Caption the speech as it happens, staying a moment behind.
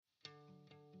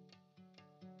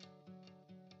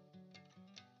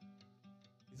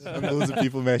And loads of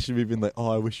people messaging me being like, "Oh,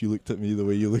 I wish you looked at me the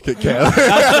way you look at Kel."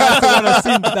 That's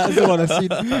the one I've seen.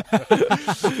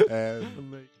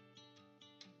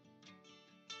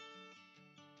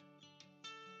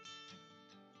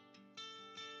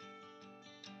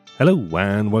 Hello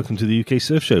and welcome to the UK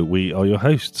Surf Show. We are your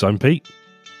hosts. I'm Pete.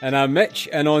 And I'm Mitch,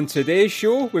 and on today's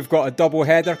show, we've got a double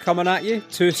header coming at you.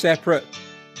 Two separate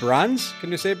brands.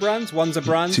 Can you say brands? One's a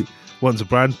brand. One's a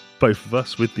brand, both of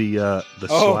us with the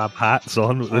Slab hats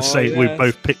on. We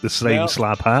both picked the same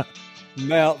Slab hat.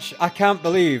 Merch. I can't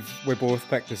believe we both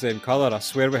picked the same colour. I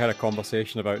swear we had a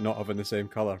conversation about not having the same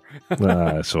colour.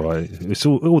 That's all right. It's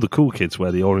all the cool kids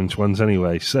wear the orange ones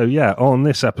anyway. So yeah, on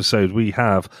this episode we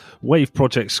have Wave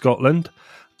Project Scotland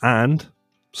and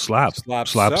Slab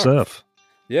Surf.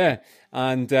 Yeah,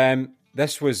 and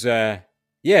this was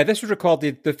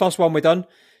recorded, the first one we done.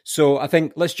 So I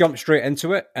think let's jump straight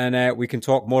into it, and we can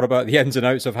talk more about the ins and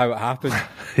outs of how it happened.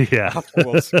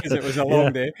 Afterwards, because it was a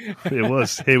long day. It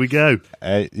was. Here we go.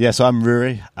 So I'm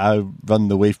Rory. I run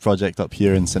the Wave Project up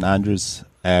here in St Andrews,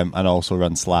 and I also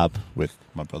run Slab with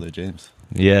my brother James.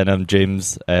 Yeah, and I'm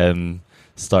James.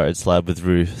 Started Slab with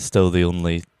Rue. Still the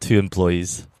only two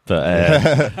employees, but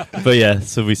yeah.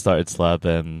 So we started Slab,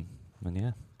 and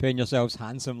yeah. Paying yourselves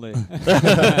handsomely. We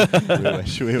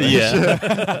wish.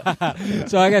 Yeah.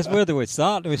 So I guess where do we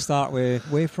start? Do we start with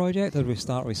Wave Project or do we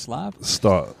start with Slab?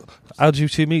 How do you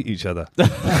two meet each other?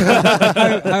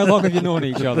 how long have you known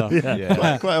each other?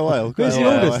 Yeah. Quite a while. Who's the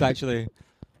oldest, actually?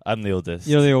 I'm the oldest.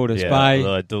 You're the oldest. By?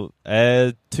 Although I don't.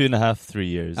 2.5, 3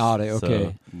 years. All right, okay.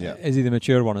 So. Yeah. Is he the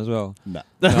mature one as well? No.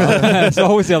 It's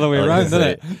always the other way around, isn't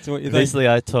it? So what you basically,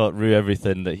 I taught Rue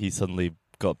everything that he suddenly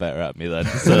got better at me then.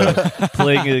 So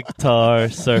playing a guitar,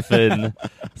 surfing.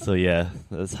 So yeah,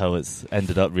 that's how it's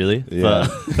ended up really. Yeah.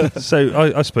 But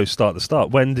So I suppose start the start.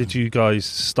 When did you guys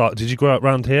start? Did you grow up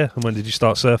around here? And when did you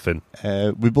start surfing?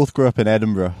 We both grew up in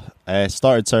Edinburgh.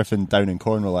 Started surfing down in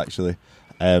Cornwall actually.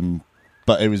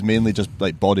 But it was mainly just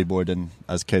like bodyboarding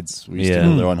as kids. We used to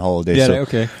go there on holiday. Yeah, so right,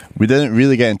 okay. We didn't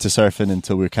really get into surfing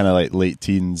until we were kind of like late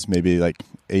teens, maybe like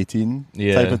 18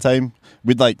 type of time.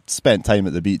 We'd like spent time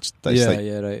at the beach,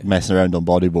 right. messing around on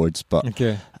bodyboards, but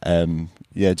okay.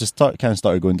 Just kind of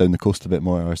started going down the coast a bit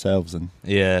more ourselves. And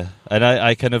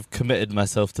I kind of committed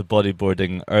myself to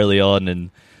bodyboarding early on and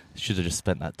should have just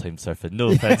spent that time surfing. No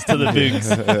offense to the boogs.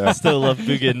 I still love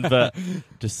booging, but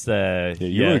just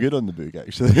you were good on the boog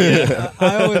actually.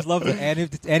 I always love that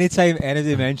anytime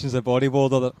anybody mentions a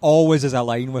bodyboarder, there always is a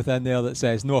line within there that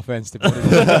says no offense to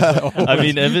bodyboarders. I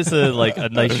mean, if it's a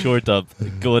nice shore dub,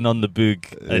 going on the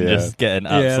boog and just getting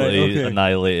absolutely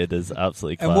annihilated is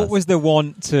absolutely class. And what was the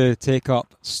want to take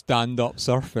up stand-up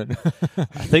surfing?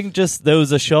 I think just there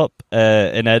was a shop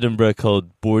in Edinburgh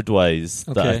called Boardwise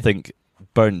that I think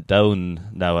burnt down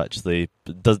now, actually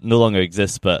no longer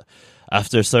exists, but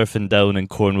after surfing down in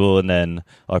Cornwall, and then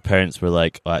our parents were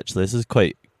like, oh, actually this is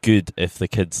quite good if the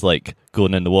kids like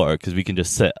going in the water because we can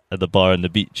just sit at the bar on the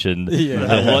beach and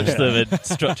watch them and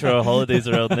structure our holidays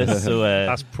around this. So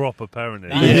that's proper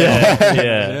parenting.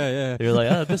 Yeah. They were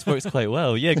like, this works quite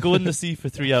well. Yeah, go in the sea for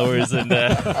 3 hours and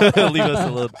leave us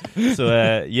alone.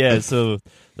 So so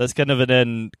that's kind of, and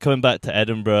then coming back to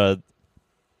Edinburgh,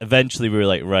 eventually we were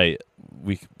like, right,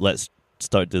 let's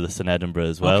start doing this in Edinburgh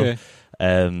as well.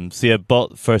 Okay. Bought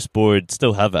the first board,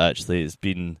 still have it actually. It's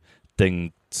been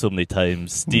dinged so many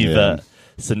times. Steve at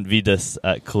St Vitus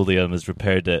at Colium has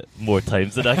repaired it more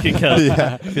times than I can count.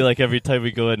 I feel like every time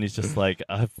we go in, he's just like,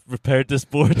 I've repaired this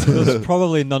board. There's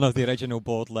probably none of the original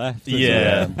board left.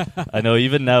 Yeah, I know.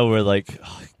 Even now we're like,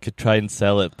 could try and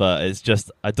sell it, but it's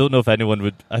just, I don't know if anyone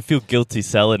would. I feel guilty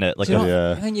selling it.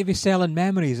 I think you'd be selling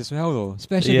memories as well, though,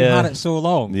 especially if you had it so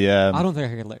long. Yeah, I don't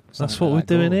think I could let. That's what we're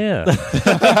doing here.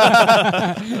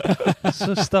 Let's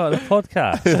just start a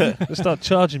podcast. Let's start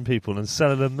charging people and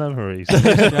selling them memories.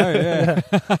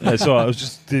 It's all right. I was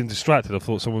just being distracted. I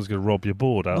thought someone was going to rob your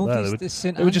board out there.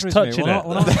 They were just touching it.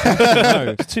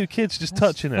 It's two kids just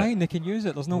touching it. Fine, they can use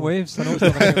it. There's no waves. I know it's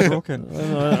not going to get broken.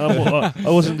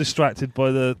 I wasn't distracted by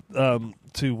the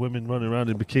two women running around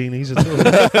in bikinis at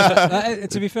all.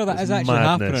 To be fair, that is actually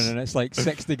happening, and it's like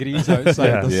 6 degrees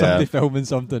outside. There's somebody filming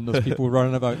something. There's people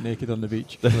running about naked on the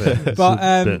beach.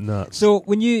 But bit nuts. So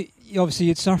when you obviously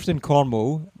you'd surfed in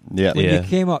Cornwall, when you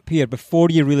came up here before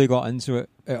you really got into it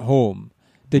at home,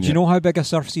 did you know how big a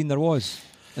surf scene there was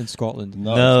in Scotland?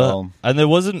 No, and there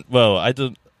wasn't. Well, I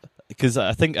don't, because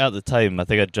I think at the time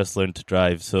I'd just learned to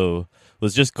drive, so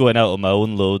was just going out on my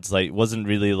own loads. Like, wasn't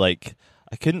really like.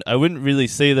 I wouldn't really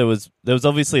say there was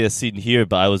obviously a scene here,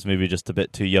 but I was maybe just a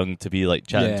bit too young to be like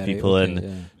chatting to people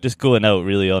just going out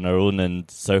really on our own and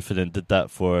surfing, and did that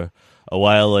for a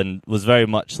while and was very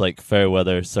much like fair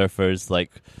weather surfers.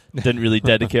 Like, didn't really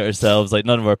dedicate ourselves. Like,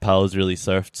 none of our pals really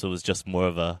surfed, so it was just more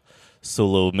of a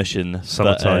solo mission.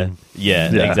 Summertime.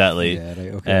 Yeah, exactly. Yeah,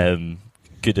 right, okay.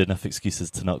 Good enough excuses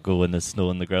to not go when there's snow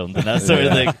on the ground and that sort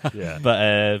of thing. Yeah.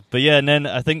 But yeah, and then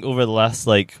I think over the last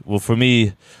for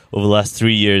me, over the last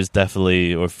 3 years,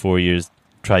 definitely, or 4 years,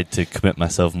 tried to commit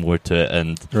myself more to it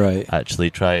and actually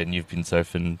try. And you've been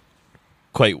surfing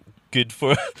quite good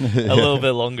for a little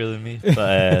bit longer than me.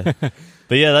 But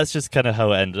yeah, that's just kind of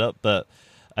how it ended up. But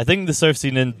I think the surf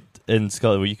scene in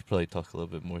Scotland, well, you could probably talk a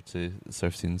little bit more to the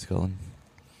surf scene in Scotland.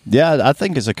 Yeah, I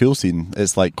think it's a cool scene.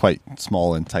 It's like quite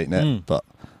small and tight knit, but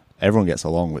everyone gets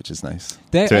along, which is nice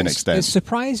to an extent. It's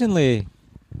surprisingly,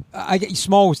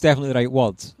 small is definitely the right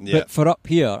word. Yeah. But for up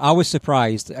here, I was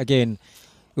surprised again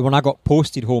when I got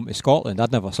posted home to Scotland.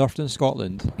 I'd never surfed in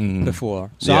Scotland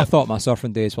before, so I thought my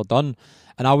surfing days were done,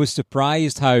 and I was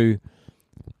surprised how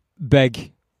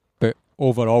big, but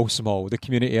overall small, the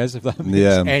community is, if that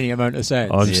makes any amount of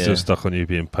sense. I'm still stuck on you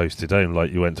being posted home,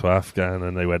 like you went to Afghan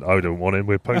and they went, I don't want him,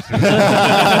 we're posting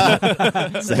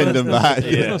him. Send him back.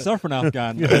 There's no surfing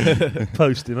Afghan.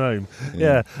 Post him home.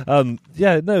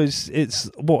 No,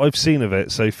 it's what I've seen of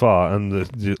it so far, and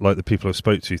the people I've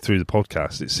spoke to through the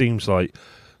podcast, it seems like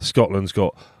Scotland's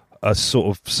got a sort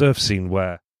of surf scene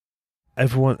where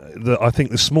everyone, I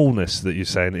think the smallness that you're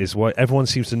saying is why everyone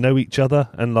seems to know each other,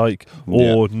 and know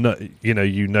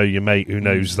your mate who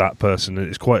knows that person, and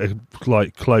it's quite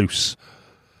a close.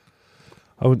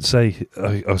 I wouldn't say.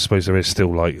 I suppose there is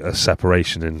still like a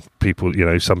separation in people. You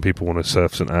know, some people want to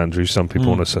surf St Andrews, some people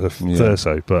want to surf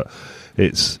Thurso, but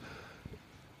there's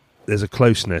a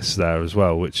closeness there as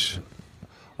well, which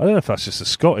I don't know if that's just a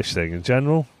Scottish thing in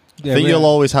general. I think you'll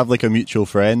always have like a mutual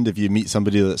friend. If you meet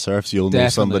somebody that surfs, you'll know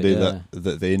somebody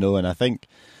that they know. And I think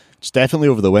just definitely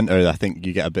over the winter, I think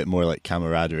you get a bit more like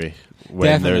camaraderie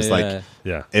when there's if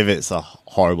it's a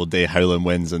horrible day, howling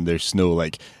winds and there's snow,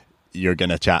 like you're going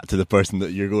to chat to the person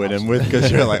that you're going in with,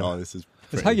 because you're like, oh, this is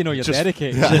It's how you know you're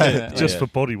dedicated. Just for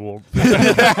body warmth.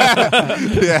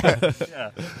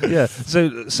 Yeah.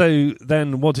 So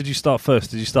then what did you start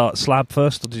first? Did you start Slab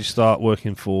first, or did you start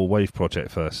working for Wave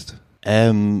Project first?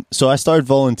 So I started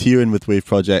volunteering with Wave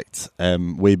Project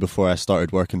way before I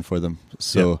started working for them.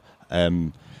 So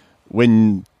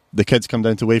when the kids come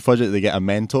down to Wave Project, they get a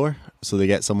mentor. So they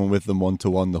get someone with them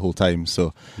one-to-one the whole time.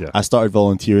 So I started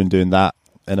volunteering doing that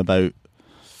in about,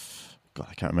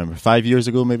 I can't remember, 5 years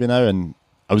ago maybe now. And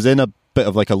I was in a bit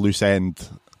of like a loose end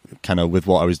kind of with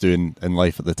what I was doing in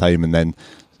life at the time, and then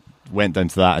went down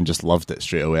to that and just loved it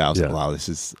straight away. I was like, wow, this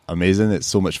is amazing. It's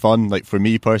so much fun, like for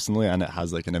me personally, and it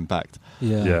has like an impact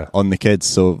on the kids.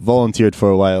 So volunteered for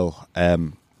a while,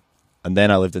 and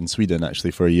then I lived in Sweden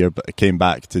actually for a year, but I came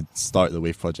back to start the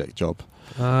Wave Project job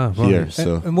here.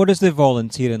 So, and what does the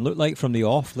volunteering look like from the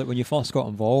off? Like when you first got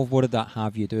involved, what did that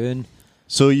have you doing?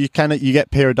 So you get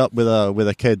paired up with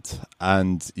a kid,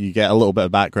 and you get a little bit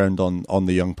of background on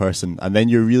the young person, and then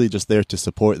you're really just there to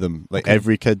support them. Like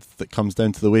every kid that comes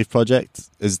down to the Wave Project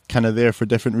is kind of there for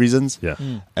different reasons.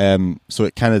 So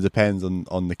it kind of depends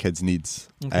on the kid's needs,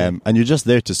 and you're just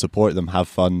there to support them, have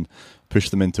fun, push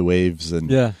them into waves,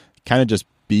 and kind of just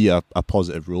be a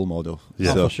positive role model.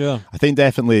 So for sure. I think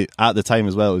definitely at the time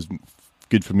as well, it was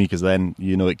good for me, because then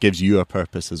it gives you a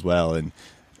purpose as well, and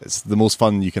it's the most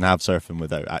fun you can have surfing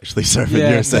without actually surfing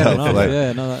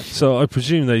yourself. So I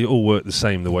presume they all work the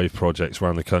same, the Wave projects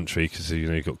around the country, because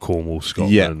you've got Cornwall,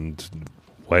 Scotland,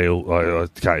 Wales.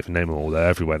 I can't even name them all. They're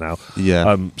everywhere now.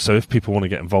 So if people want to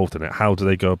get involved in it, how do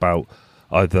they go about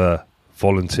either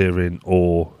volunteering,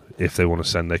 or if they want to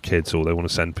send their kids or they want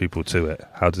to send people to it?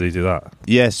 How do they do that?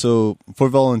 Yeah, so for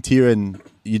volunteering,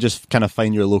 you just kind of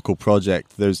find your local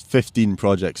project. There's 15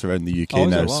 projects around the UK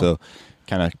now, so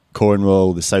kind of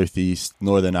Cornwall, the southeast,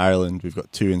 Northern Ireland. We've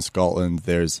got 2 in Scotland.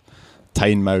 There's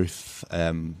Tynemouth,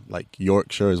 like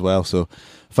Yorkshire as well. So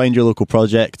find your local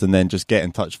project and then just get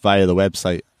in touch via the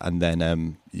website, and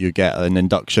then you get an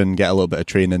induction, get a little bit of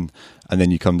training, and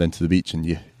then you come down to the beach and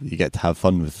you get to have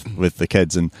fun with the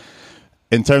kids. And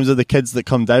in terms of the kids that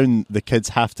come down, the kids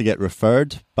have to get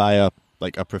referred by a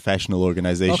professional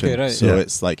organisation. So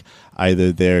it's like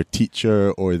either their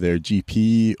teacher or their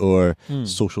GP or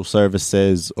social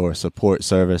services or support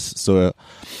service. So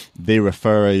they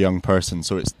refer a young person.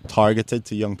 So it's targeted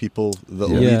to young people that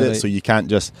will need it. So you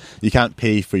can't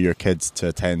pay for your kids to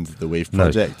attend the Wave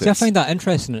Project. See, I find that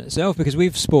interesting in itself, because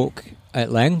we've spoke at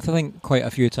length, I think, quite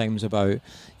a few times about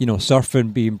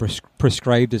surfing being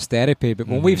prescribed as therapy, but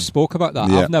when we've spoke about that,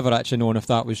 I've never actually known if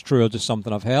that was true or just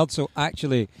something I've heard. So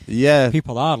actually,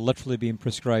 people are literally being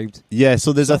prescribed.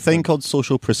 So there's a thing called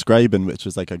social prescribing, which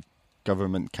is like a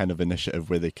government kind of initiative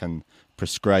where they can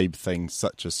prescribe things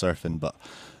such as surfing, but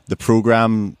the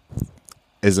program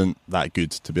isn't that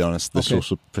good, to be honest, the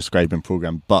social prescribing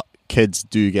program. But kids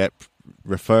do get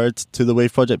referred to the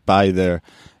Wave Project by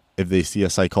if they see a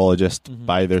psychologist,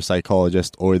 by their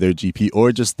psychologist or their GP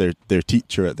or just their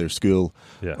teacher at their school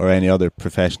or any other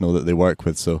professional that they work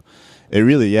with. So it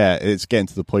really, it's getting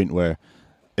to the point where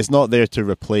it's not there to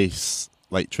replace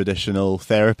like traditional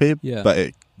therapy, but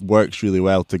it works really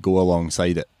well to go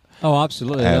alongside it. Oh,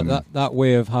 absolutely. That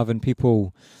way of having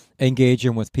people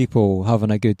engaging with people,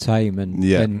 having a good time, and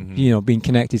being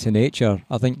connected to nature.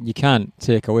 I think you can't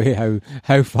take away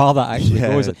how far that actually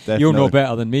goes. Definitely. You'll know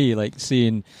better than me. Like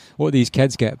seeing what these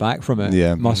kids get back from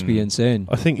it must be insane.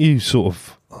 I think you sort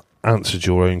of answered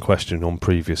your own question on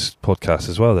previous podcasts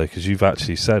as well, though, because you've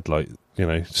actually said like, you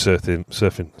know, surfing.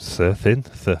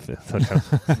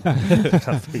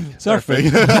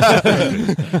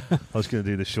 I was going to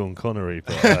do the Sean Connery,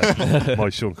 but my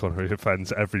Sean Connery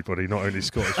offends everybody, not only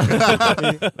Scottish people.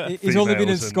 He's only been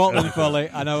in Scotland for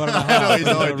like an hour and a half. He's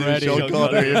not doing Sean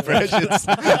Connery impressions.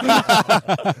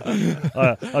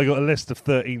 I got a list of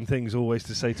 13 things always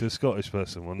to say to a Scottish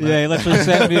person, wasn't he literally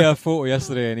sent me a photo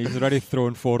yesterday and he's already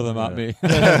thrown 4 of them at me.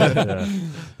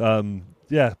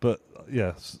 But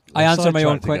I answer my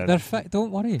own question.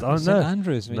 Don't worry. St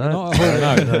Andrews. You're not at home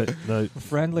now. No. We're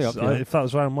friendly up here. If that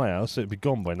was around my house, it'd be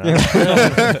gone by now.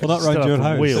 Well, not around your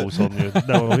house. Wheels on your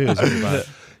wheels on your back.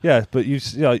 Yeah, but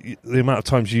the amount of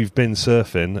times you've been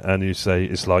surfing and you say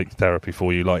it's like therapy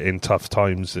for you, like in tough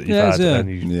times that you've had, and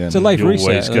it's a life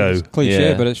reset. It's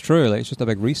cliche, Yeah. but it's true. Like, it's just a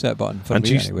big reset button for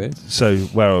me anyway. So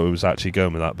where I was actually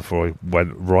going with that before I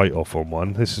went right off on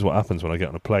one, this is what happens when I get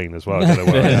on a plane as well. I don't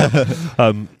know where I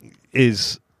am.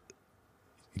 Is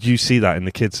you see that in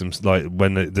the kids, like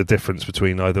when the difference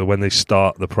between either when they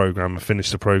start the program and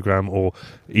finish the program, or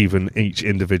even each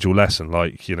individual lesson,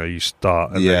 like, you know, you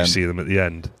start and then you see them at the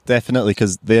end. Definitely,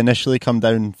 because they initially come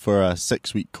down for a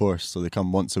 6-week course, so they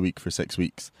come once a week for 6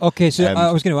 weeks. Okay, so I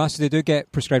was going to ask, they do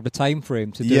get prescribed a time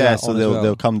frame to do that? So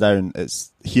they'll come down.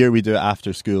 It's here we do it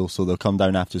after school, so they'll come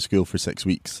down after school for 6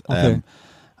 weeks. Okay.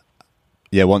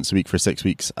 Once a week for 6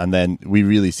 weeks, and then we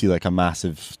really see like a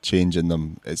massive change in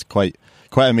them. It's quite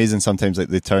amazing sometimes. Like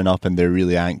they turn up and they're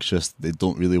really anxious. They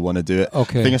don't really want to do it.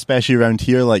 Okay. I think especially around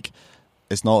here, like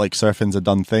it's not like surfing's a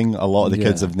done thing. A lot of the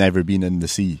kids have never been in the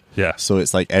sea. Yeah. So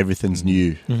it's like everything's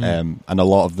new, and a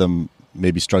lot of them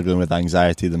may be struggling with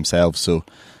anxiety themselves. So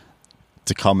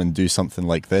to come and do something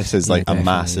like this is like a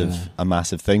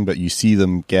massive thing. But you see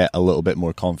them get a little bit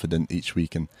more confident each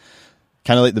week, and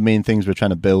kind of like the main things we're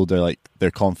trying to build are like their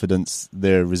confidence,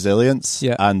 their resilience,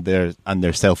 and their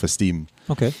self-esteem.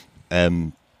 Okay.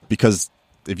 Because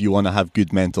if you want to have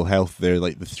good mental health, they're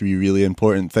like the 3 really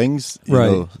important things.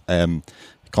 You know,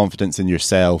 confidence in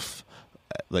yourself,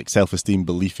 like self-esteem,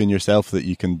 belief in yourself that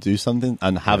you can do something,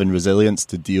 and having resilience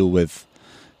to deal with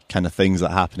kind of things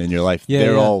that happen in your life.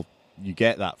 They're all. You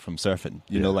get that from surfing.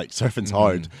 You know, like surfing's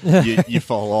hard. You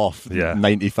fall off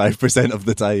 95% of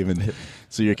the time, and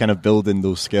so you're kind of building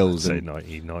those skills. I'd say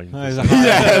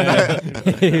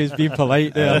 99%. He was being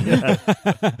polite there.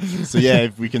 So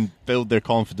if we can build their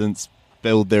confidence,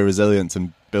 build their resilience,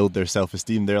 and build their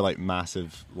self-esteem, they're like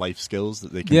massive life skills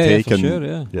that they can take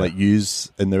and like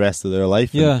use in the rest of their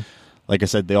life. And like I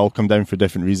said, they all come down for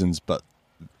different reasons, but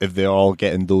if they're all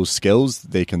getting those skills,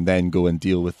 they can then go and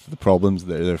deal with the problems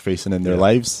that they're facing in their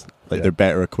lives. Like they're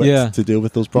better equipped to deal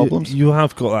with those problems. You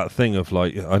have got that thing of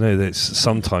like, I know that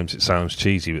sometimes it sounds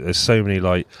cheesy, but there's so many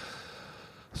like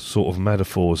sort of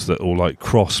metaphors that all like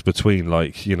cross between,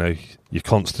 like, you know, your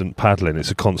constant paddling,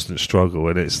 it's a constant struggle,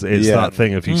 and it's that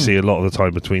thing of you see a lot of the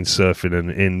time between surfing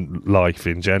and in life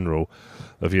in general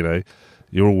of, you know,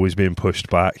 you're always being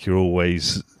pushed back, you're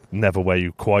always never where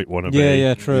you quite want to be.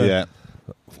 Yeah, true. Yeah.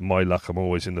 For my luck, I'm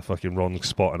always in the fucking wrong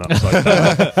spot and upside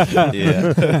down.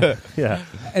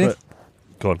 But,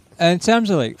 go on. In terms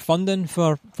of like funding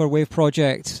for Wave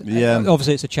Project,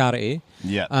 obviously it's a charity.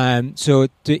 Yeah. So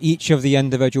do each of the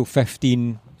individual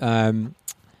 15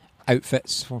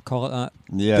 outfits, we'll call it that,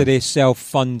 do they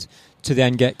self-fund to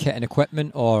then get kit and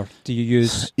equipment, or do you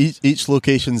use... Each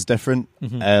location's different.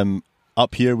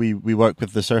 Up here, we work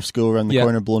with the surf school around the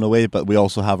corner, Blown Away, but we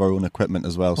also have our own equipment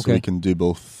as well, so we can do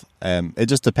both. It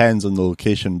just depends on the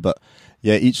location, but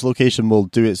each location will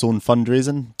do its own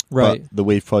fundraising. Right. But the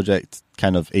Wave Project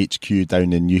kind of HQ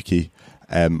down in Newquay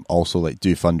also like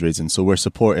do fundraising, so we're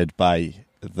supported by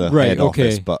the head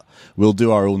office, but we'll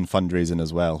do our own fundraising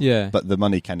as well. Yeah. But the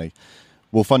money kind of...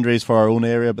 We'll fundraise for our own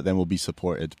area, but then we'll be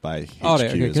supported by HQ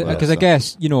as well. Because I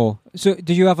guess, you know, so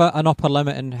do you have an upper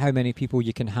limit in how many people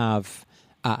you can have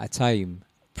at a time?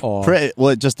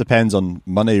 It just depends on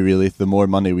money, really. The more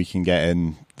money we can get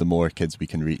in, the more kids we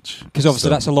can reach. Because obviously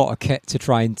that's a lot of kit to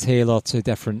try and tailor to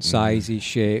different sizes,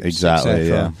 shapes, exactly.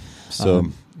 Yeah.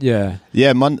 So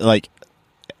like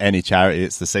any charity,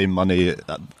 it's the same money.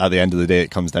 At the end of the day,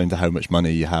 it comes down to how much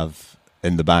money you have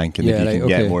in the bank, and if you can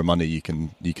get more money, you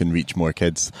can reach more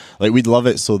kids. Like, we'd love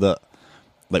it so that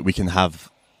like we can have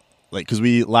because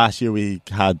last year we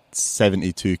had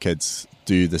 72 kids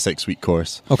do the 6-week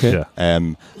course. Okay. Yeah.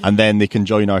 And then they can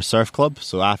join our surf club.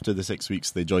 So after the 6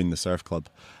 weeks, they join the surf club.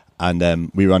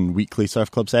 And we run weekly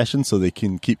surf club sessions, so they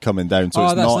can keep coming down. So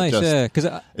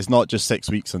it's not just 6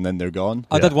 weeks and then they're gone.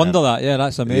 I did wonder that. Yeah,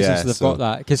 that's amazing. So they've got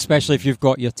that, because especially if you've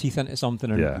got your teeth into something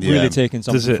and really taking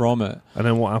something from it. And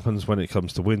then what happens when it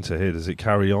comes to winter here? Does it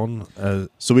carry on?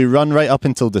 So we run right up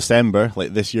until December.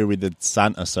 Like this year, we did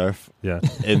Santa surf. Yeah.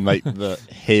 In like the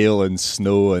hail and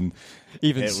snow and.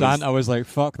 Even Santa was like,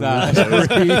 "Fuck that!"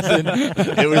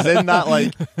 It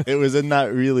was in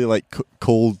that really like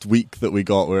cold week that we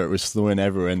got where it was snowing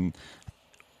everywhere, and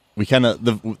we kind of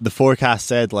the forecast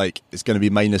said like it's going to be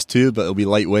 -2, but it'll be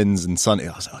light winds and sunny.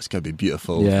 I was like, "Oh, it's going to be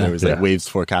beautiful." Yeah. There was like waves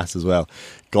forecast as well.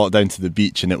 Got down to the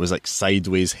beach and it was like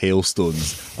sideways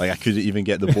hailstones. Like I couldn't even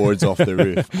get the boards off the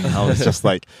roof. And I was just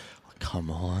like, oh, "Come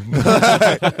on!"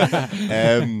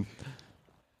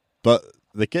 But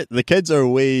the kids are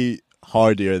way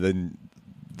hardier than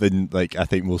like I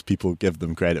think most people give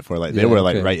them credit for. Like they were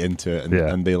like right into it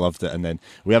and they loved it. And then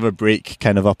we have a break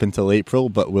kind of up until April,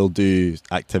 but we'll do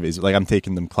activities. Like I'm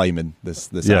taking them climbing this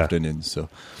afternoon, so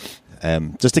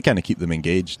just to kind of keep them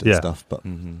engaged and stuff. But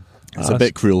it's a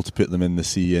bit cruel to put them in the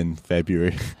sea in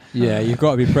February. Yeah, you've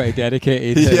got to be pretty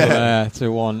dedicated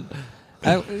to want.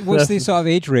 What's the sort of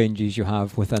age ranges you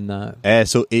have within that?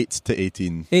 So 8 to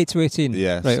 18. 8 to 18?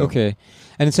 Yeah. Right, okay.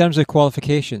 And in terms of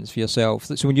qualifications for yourself,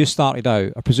 so when you started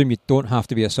out, I presume you don't have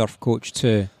to be a surf coach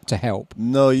to help?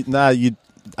 No, you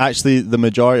actually, the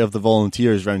majority of the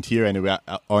volunteers around here anyway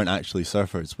aren't actually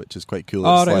surfers, which is quite cool.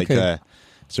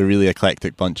 It's a really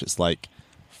eclectic bunch. It's like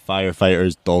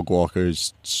firefighters, dog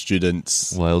walkers,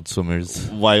 students, wild swimmers.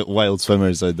 Wild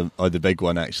swimmers are the big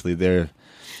one, actually. They're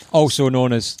also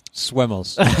known as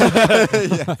swimmers.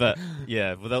 But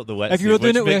without the wetsuit, if you're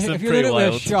doing it with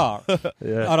a shark or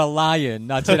a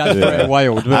lion, I'd say that's pretty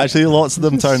wild. Actually, lots of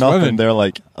them turn up and they're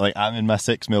like I'm in my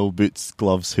 6mm boots,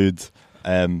 gloves, hood,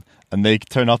 and they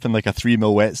turn up in like a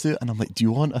 3mm wetsuit, and I'm like, "Do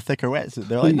you want a thicker wetsuit?"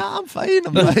 They're like, "Nah, I'm fine.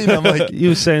 I'm fine." I'm like, you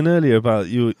were saying earlier about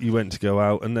you went to go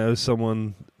out and there was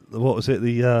someone. What was it?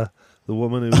 The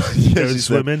woman who was going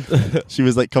swimming. She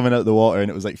was like coming out of the water and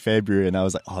it was like February, and I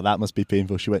was like, "Oh, that must be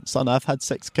painful." She went, "Son, I've had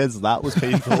 6 kids. That was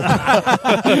painful."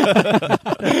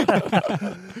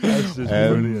 That's just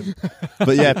brilliant.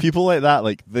 But yeah, people like that,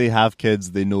 like they have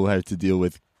kids, they know how to deal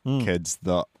with kids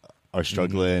that are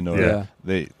struggling, or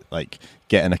they like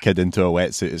getting a kid into a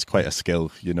wetsuit is quite a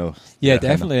skill, you know. Yeah,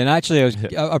 definitely. And actually,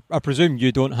 I presume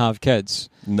you don't have kids.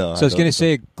 No. So I was going to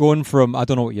say, going from, I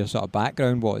don't know what your sort of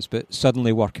background was, but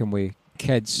suddenly working with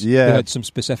kids who had some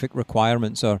specific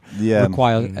requirements or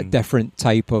require a different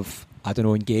type of, I don't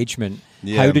know, engagement.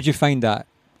 Yeah. How did you find that?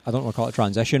 I don't want to call it a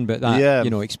transition, but that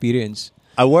experience.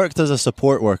 I worked as a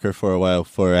support worker for a while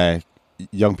for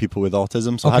young people with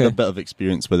autism, so I had a bit of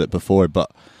experience with it before, but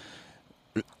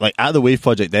like at the Wave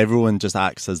Project, everyone just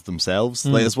acts as themselves.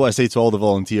 Like that's what I say to all the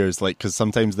volunteers. Like, because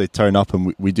sometimes they turn up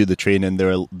and we do the training,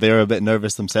 they're a bit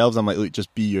nervous themselves. I'm like, look,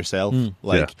 just be yourself.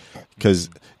 Like, because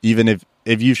even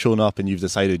if you've shown up and you've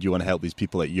decided you want to help these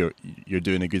people, like you're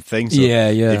doing a good thing. So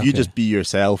if you just be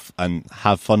yourself and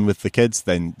have fun with the kids,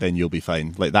 then you'll be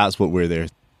fine. Like that's what we're there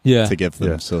to give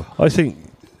them. So I think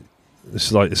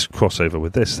it's like this crossover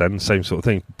with this. Then same sort of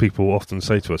thing. People often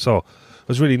say to us, "Oh, I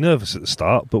was really nervous at the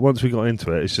start, but once we got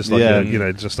into it, it's just like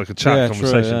just like a chat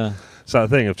conversation." True, it's that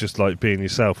thing of just like being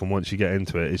yourself, and once you get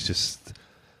into it, it's just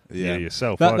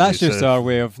yourself. That's just our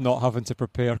way of not having to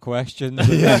prepare questions.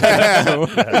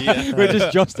 We're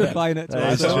just justifying it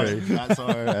to ourselves. That's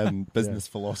our business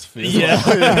philosophy.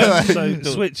 So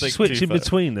switching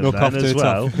between them then as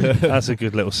well. That's a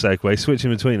good little segue.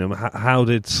 Switching between them. How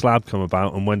did Slab come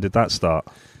about, and when did that start?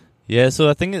 Yeah, so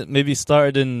I think it maybe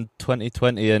started in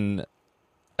 2020, and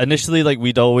initially, like,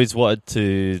 we'd always wanted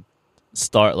to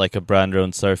start like a brand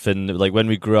around surfing. Like when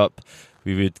we grew up,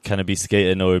 we would kind of be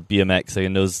skating or BMXing,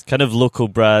 and those kind of local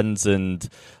brands, and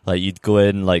like you'd go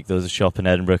in, like there was a shop in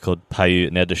Edinburgh called Paiute,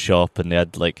 and they had a shop and they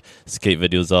had like skate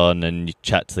videos on, and you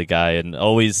chat to the guy, and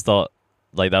always thought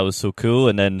like that was so cool.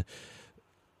 And then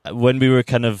when we were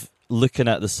kind of looking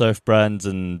at the surf brands,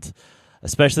 and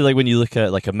especially like when you look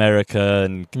at like America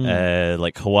and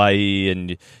like Hawaii,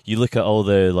 and you look at all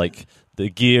the like the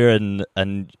gear and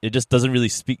it just doesn't really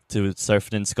speak to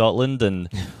surfing in Scotland. And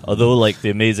although like the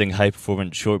amazing high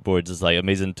performance shortboards is like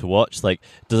amazing to watch, like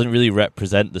it doesn't really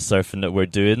represent the surfing that we're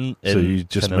doing. So you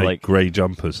just make like grey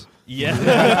jumpers.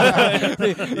 Yeah,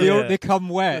 they come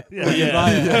wet.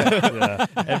 Yeah.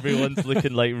 Everyone's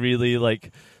looking like really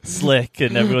like slick,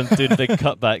 and everyone's doing big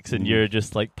cutbacks, and you're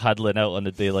just like paddling out on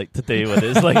a day like today when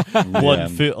it's like 1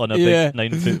 foot on a big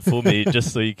 9 foot foamy,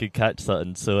 just so you could catch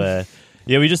something. So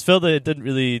we just felt that it didn't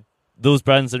really. Those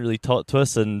brands didn't really talk to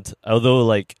us, and although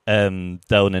like down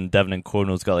in Devon and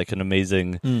Cornwall's got like an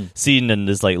amazing scene, and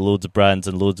there's like loads of brands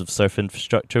and loads of surf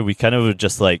infrastructure, we kind of were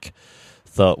just like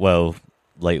thought, well,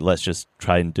 like let's just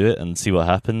try and do it and see what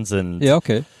happens. And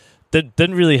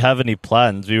didn't really have any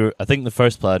plans. I think the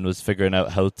first plan was figuring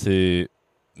out how to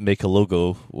make a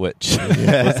logo, which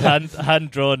was hand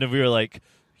drawn, and we were like,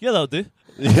 yeah, that'll do.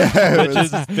 Yeah, which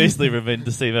has basically remained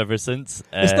the same ever since.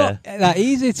 It's not that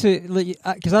easy to,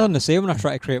 because I've done the same when I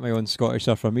try to create my own Scottish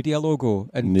Surfer Media logo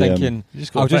and thinking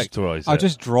I'll just draw it.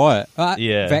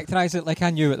 Vectorize it like I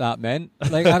knew what that meant.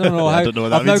 Like I don't know how. I don't know what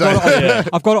that means.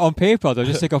 I've got it on paper. I'll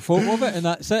just take a photo of it and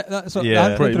that's it. That's what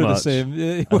pretty much. The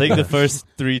same. I think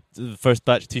the first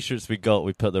batch of t-shirts we got,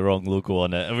 we put the wrong logo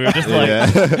on it, and we were just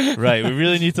like, right, we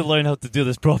really need to learn how to do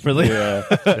this properly.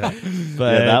 But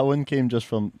that one came just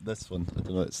from this one. I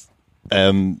don't know. It's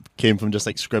came from just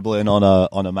like scribbling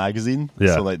on a magazine.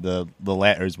 So like the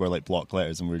letters were like block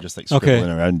letters, and we were just like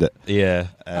scribbling around it.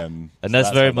 And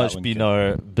that's very much been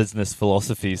our business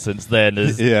philosophy since then.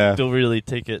 Is don't really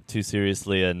take it too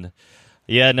seriously. And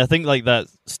I think like that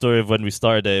story of when we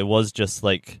started it was just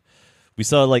like we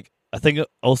saw like I think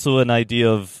also an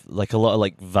idea of like a lot of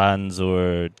like Vans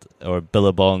or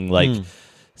Billabong, like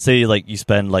say like you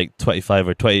spend like £25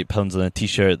 or £28 on a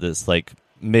t-shirt that's like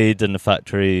made in the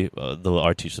factory, though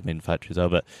our t-shirts made in factories are,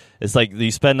 but it's like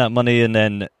you spend that money and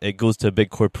then it goes to a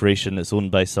big corporation that's owned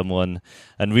by someone,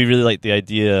 and we really like the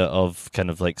idea of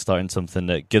kind of like starting something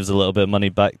that gives a little bit of money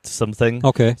back to something.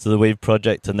 So the Wave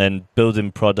project, and then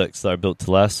building products that are built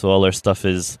to last. So all our stuff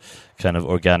is kind of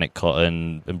organic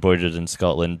cotton embroidered in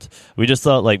Scotland. We just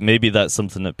thought like maybe that's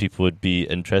something that people would be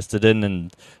interested in,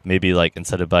 and maybe like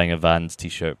instead of buying a Vans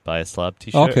t-shirt, buy a Slab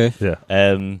t-shirt.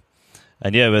 And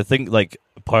I think like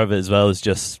part of it as well is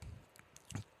just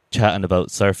chatting about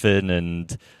surfing.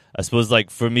 And I suppose like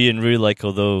for me and Rue, like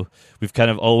although we've kind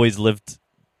of always lived,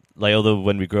 like although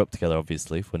when we grew up together,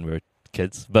 obviously when we were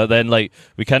kids, but then like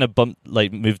we kind of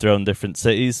moved around different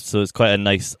cities, so it's quite a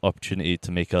nice opportunity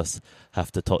to make us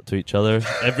have to talk to each other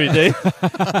every day.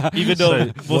 Even though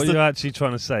what you're actually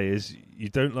trying to say is you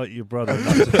don't like your brother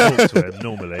enough to talk to him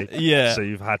normally, so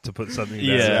you've had to put something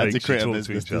there to talk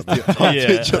to each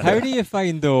other. How do you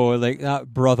find though like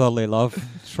that brotherly love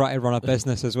trying to run a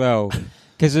business as well?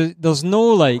 Because there's no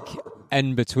like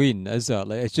in between, is there?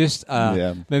 Like it's just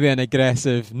maybe an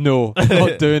aggressive no, I'm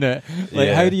not doing it. Like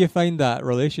how do you find that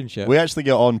relationship? We actually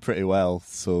get on pretty well,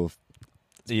 so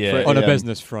on a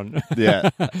business front.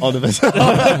 On a business.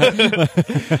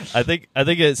 I think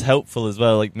it's helpful as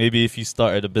well. Like maybe if you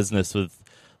started a business with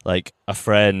like a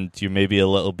friend, you're maybe a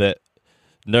little bit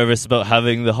nervous about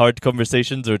having the hard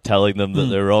conversations or telling them that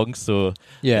they're wrong. So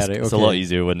it's a lot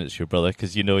easier when it's your brother,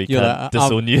 because you know he can't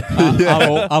disown you.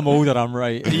 I'm older, I'm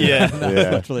right.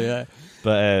 Literally,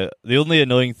 But the only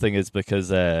annoying thing is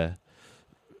because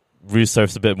Rue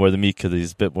surfs a bit more than me because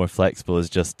he's a bit more flexible, is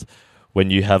just when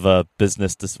you have a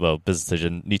business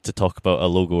decision, need to talk about a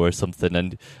logo or something,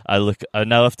 and I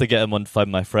now have to get him on Find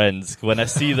My Friends. When I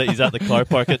see that he's at the car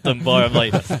park at Dunbar, I'm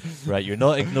like, right, you're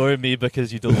not ignoring me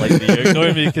because you don't like me, you're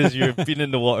ignoring me because you've been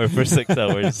in the water for 6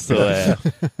 hours. So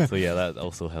that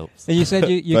also helps. And you said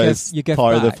you give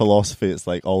part back. of the philosophy. It's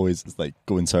like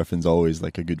going surfing's always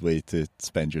like a good way to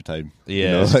spend your time.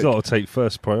 It's got to take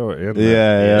first priority, isn't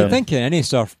it? I think in any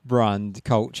surf brand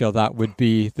culture that would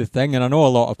be the thing, and I know a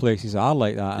lot of places are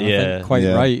like that, and I think quite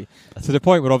right, to the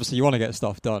point where obviously you want to get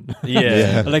stuff done.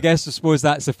 And I suppose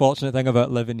that's the fortunate thing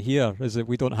about living here, is that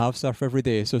we don't have surf every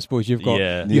day, so I suppose you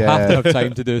have to have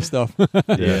time to do stuff.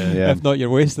 If not,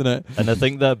 you're wasting it. And I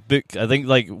think that book,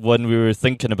 like when we were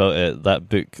thinking about it, that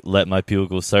book Let My People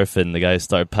Go Surfing, the guy who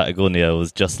started Patagonia,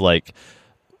 was like,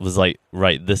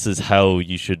 right, this is how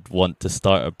you should want to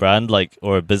start a brand, like,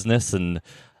 or a business. And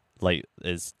like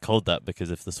is called that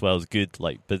because if the swell's good,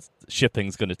 like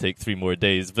shipping's going to take 3 more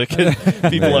days because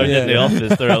people aren't in the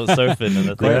office, they're out surfing.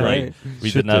 And I think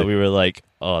reading that, we were like,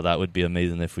 oh, that would be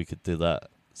amazing if we could do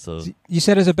that. So you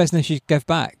said as a business you give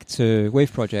back to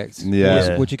Wave Project.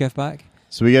 Would you give back?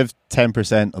 So we give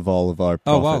 10% of all of our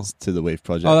profits to the Wave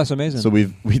project. Oh, that's amazing. So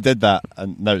we did that,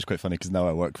 and now it's quite funny because now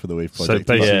I work for the Wave project.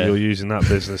 So basically, you're using that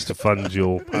business to fund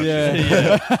your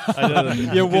passion.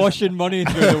 You're washing money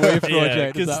through the Wave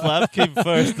project. Because Slab came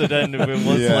first, and then it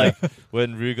was like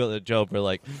when Rue got the job, we're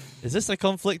like, "Is this a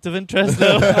conflict of interest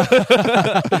now?"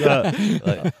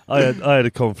 I had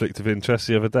a conflict of interest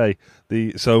the other day.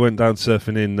 So I went down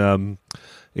surfing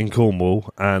in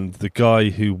Cornwall, and the guy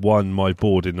who won my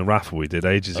board in the raffle we did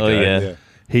ages ago,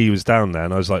 he was down there,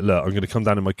 and I was like, look, I'm going to come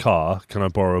down in my car, can I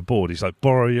borrow a board? He's like,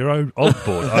 borrow your old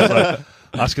board. I was like,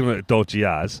 that's going to look dodgy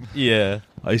as. Yeah.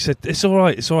 He said, it's all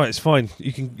right, it's fine.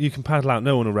 You can paddle out,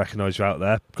 no one will recognise you out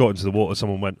there. Got into the water,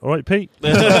 someone went, all right, Pete.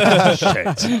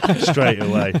 Shit. Straight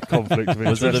away, conflict of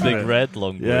interest. Was it a big red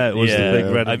longboard? Yeah, it was the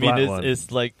big red and black one.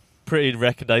 It's like pretty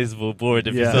recognisable board.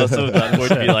 If you saw some of that board,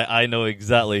 you'd be like, I know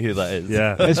exactly who that is.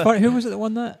 Yeah. It's funny, who was it that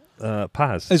won that?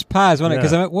 Paz. It's Paz, wasn't it?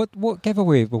 Because what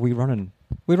giveaway were we running?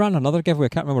 We ran another giveaway, I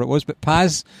can't remember what it was, but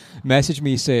Paz messaged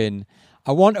me saying,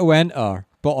 I want to enter,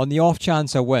 but on the off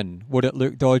chance I win, would it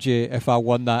look dodgy if I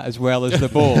won that as well as the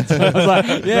board? I was like,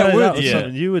 it would. That was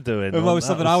something you were doing. That was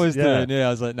something I was doing, I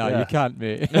was like, no, you can't,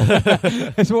 mate.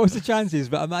 So what was the chances?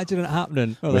 But imagine it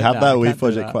happening. We have that Wave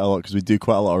project quite a lot because we do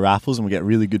quite a lot of raffles and we get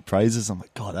really good prizes. I'm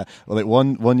like, God.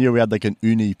 One year we had like an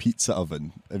uni pizza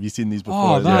oven. Have you seen these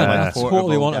before? Oh, man, I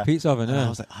totally want a pizza oven, I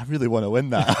was like, I really want to win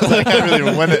that. I was like, I can't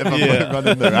really win it if I'm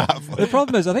running the raffle. The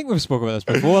problem is, I think we've spoken about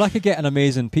this before, I could get an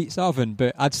amazing pizza oven,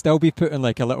 but I'd still be putting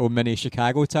like a little mini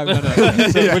Chicago town in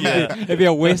it. So it'd be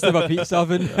a waste of a pizza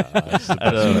oven.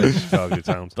 Chicago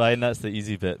town. Brian, that's the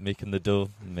easy bit, making the dough.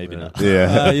 Maybe not.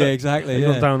 Yeah, exactly.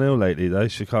 They've gone downhill lately, though.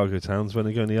 Chicago towns, when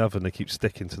they go in the oven, they keep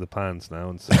sticking to the pans now.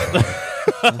 And so.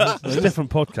 It's a different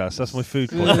podcast. That's my food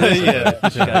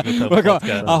podcast. We've got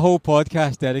a whole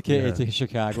podcast dedicated to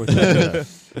Chicago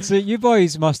towns. So you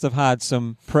boys must have had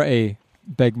some pretty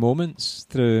big moments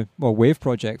through Wave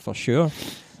Project for sure.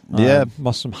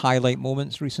 Must some highlight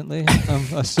moments recently.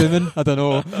 I'm assuming. I don't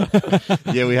know.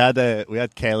 Yeah, we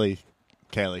had Kelly.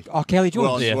 Oh, Kelly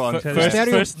Jones. First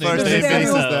name basis now.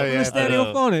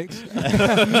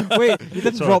 Stereophonics. Wait, you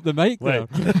didn't drop the mic there.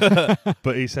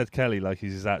 But he said Kelly like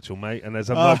he's his actual mate, and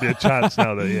there might be a chance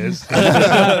now that he is.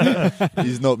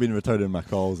 He's not been returning my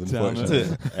calls,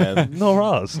 unfortunately. Nor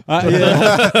ours.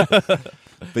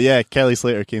 But yeah, Kelly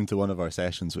Slater came to one of our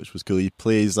sessions, which was cool. He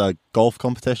plays a golf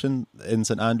competition in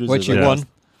St Andrews. Which he won.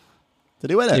 Did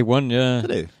he win it? He won, yeah.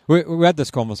 Did he? We had this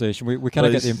conversation. We kind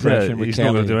of get the impression with he's Kelly.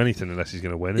 not going to do anything unless he's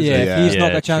going to win, is he? If he's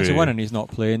not got a chance of winning, he's not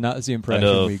playing. That is the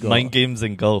impression we got. Mind games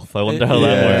in golf. I wonder how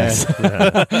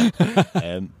that works.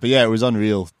 But yeah, it was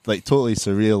unreal. Like, totally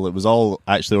surreal. It was all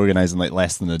actually organised in like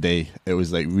less than a day. It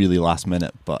was like really last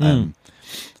minute. But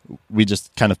we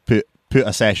just kind of put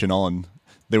a session on.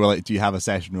 They were like, do you have a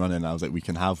session running? I was like, we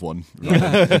can have one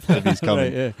if he's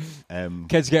coming. Right,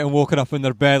 kids getting woken up in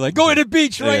their bed like, go to the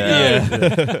beach now.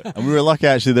 And we were lucky,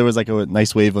 actually. There was like a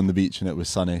nice wave on the beach and it was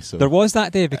sunny. So there was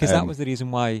that day because that was the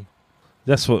reason why.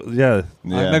 That's what, I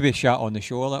maybe shot on the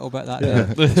show a little bit that day.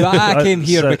 So I came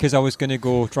here because I was going to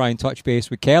go try and touch base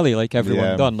with Kelly, like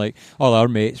everyone done. Like all our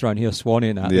mates around here, Swanee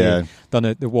and that, they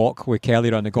done the walk with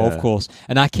Kelly around the golf course.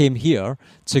 And I came here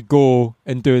to go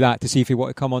and do that to see if he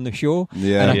wanted to come on the show.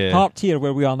 And I parked here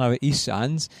where we are now at East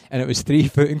Sands, and it was 3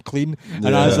 foot and clean.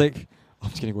 And I was like, I'm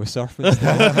just going to go surfing still.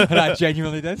 And I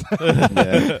genuinely did.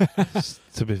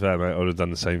 To be fair, mate, I would have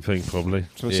done the same thing probably.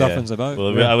 That's what surfing's about.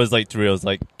 Well, I was like to Rio, I was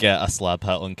like, get a slab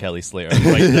hat on Kelly Slater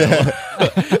right now.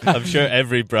 I'm sure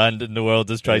every brand in the world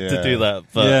has tried to do that,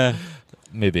 but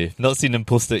maybe. Not seen him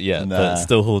post it yet, but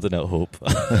still holding out hope.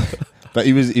 But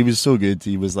he was so good.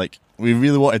 He was like, we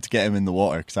really wanted to get him in the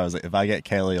water because I was like, if I get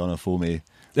Kelly on a foamy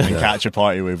and catch a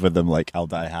party wave with him, like, I'll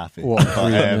die happy.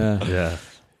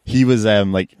 He was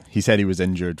he said he was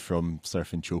injured from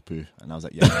surfing Chopu, and I was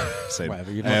like, same.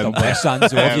 Whatever, you've not done West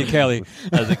Sands, have you, Kelly?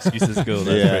 As excuses go,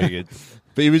 that's very good.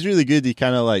 But he was really good. He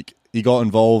kind of he got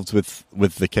involved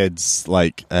with the kids.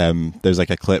 Like, there's like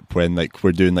a clip when like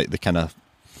we're doing like the kind of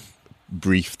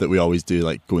brief that we always do,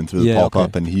 like going through the pop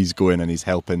up, and he's going and he's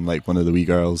helping like one of the wee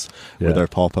girls with their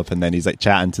pop up, and then he's like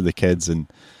chatting to the kids and.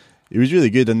 It was really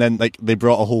good, and then like they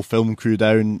brought a whole film crew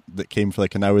down that came for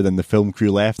like an hour. Then the film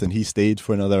crew left, and he stayed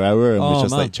for another hour and was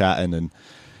just like chatting. And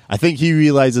I think he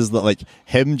realizes that like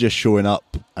him just showing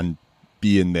up and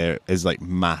being there is like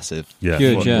massive,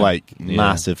 huge,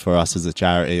 massive for us as a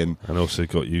charity, and also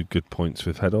got you good points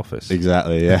with head office.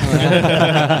 Exactly,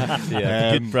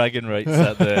 good bragging rights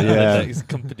at the next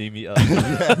company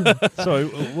meetup. Sorry,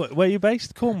 where are you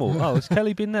based? Cornwall. Oh, has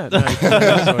Kelly been there? No,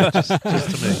 sorry, just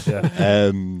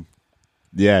to me.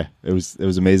 It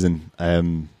was amazing.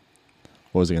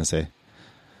 What was I going to say?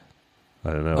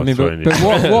 I don't know. I mean, but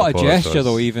what a gesture,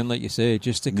 though, even, like you say,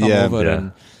 just to come over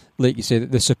and, like you say,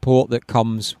 the support that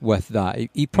comes with that.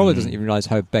 He probably doesn't even realise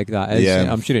how big that is.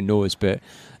 Yeah. I'm sure he knows, but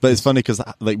it's funny because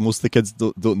like most of the kids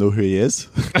don't know who he is,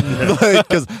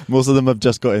 because most of them have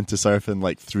just got into surfing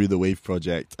like through the Wave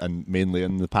Project and mainly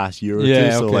in the past year or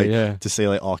two. So to say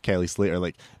like, oh, Kelly Slater,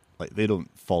 like they don't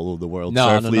follow the World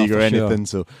Surf League or anything.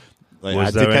 So like,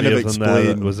 was there any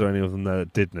of them there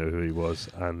that did know who he was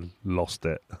and lost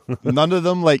it? None of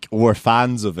them like were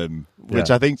fans of him, which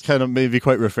I think kind of maybe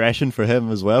quite refreshing for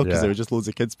him as well, because there were just loads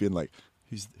of kids being like,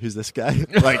 who's this guy?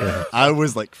 Like, I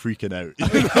was like freaking out.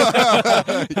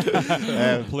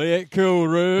 Play it cool,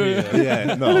 Roo.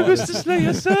 No. Mr.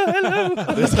 Slater, sir, hello.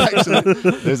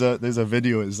 There's a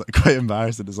video. It's like quite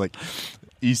embarrassing. It's like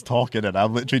he's talking and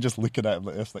I'm literally just looking at him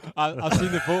like this. Like, I've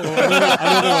seen the photo.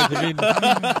 I know what you mean.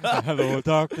 Hello,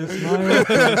 darkness,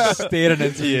 my staring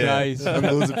into you guys. And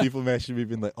loads of people messaging me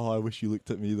being like, "Oh, I wish you looked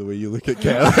at me the way you look at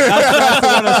Kel."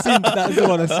 That's the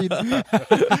one I've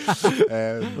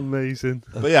seen. Amazing.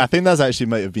 But yeah, I think that's actually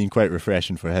might have been quite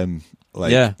refreshing for him.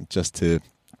 Like, just to.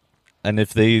 And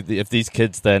if these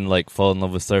kids then like fall in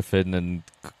love with surfing and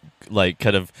like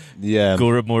kind of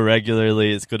go more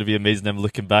regularly, it's going to be amazing. I'm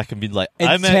looking back and being like,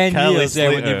 I met 10 Kelly years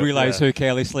Slater. When you realise who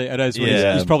Kelly Slater is,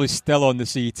 he's probably still on the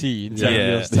CT in 10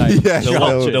 years' time.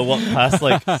 They'll walk past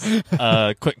like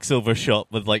a Quicksilver shop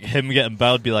with like him getting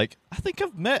bowed, be like, I think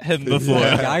I've met him before.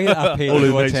 Guy that I paid all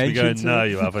no it makes me attention go, no,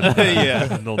 you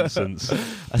haven't. Nonsense.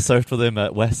 I surfed with him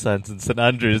at West Sands and St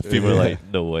Andrews. People were like,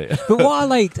 no way. But what I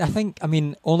liked, I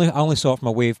only saw it from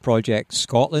a Wave Project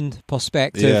Scotland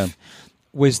perspective,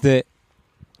 was that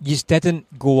you just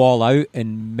didn't go all out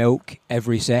and milk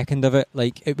every second of it.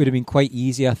 Like, it would have been quite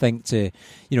easy, I think, to,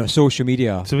 social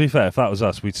media. To be fair, if that was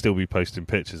us, we'd still be posting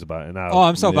pictures about it now. Oh,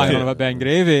 I'm still banging on about Ben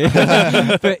Gravy.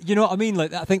 But you know what I mean?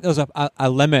 Like, I think there's a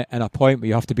limit and a point where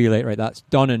you have to be like, right, that's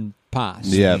done and past.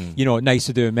 Yeah. Nice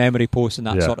to do a memory post and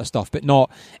that sort of stuff, but not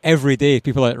every day.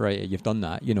 People are like, right, you've done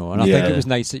that, and I think it was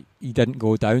nice that you didn't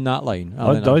go down that line.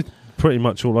 I pretty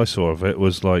much all I saw of it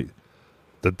was like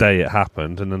the day it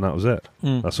happened, and then that was it.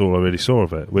 That's all I really saw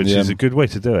of it, which is a good way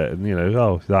to do it. And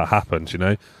that happened.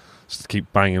 Just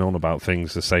keep banging on about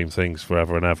things, the same things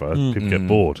forever and ever. People get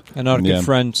bored. And our good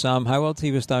friend Sam Howard,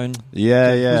 he was down.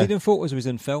 Yeah. Was he doing photos? Or was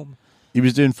he in film? He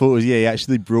was doing photos. Yeah, he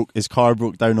actually his car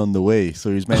broke down on the way, so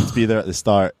he was meant to be there at the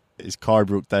start. His car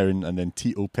broke down, and then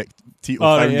Tito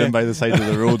found him by the side of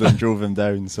the road and drove him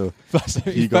down. So so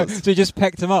he just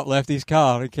picked him up, left his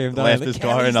car, and came down. Left his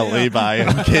car in a lay-by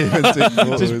and came and took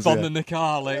photos. Just burning the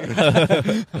car,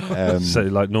 like. So,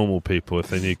 like normal people, if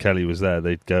they knew Kelly was there,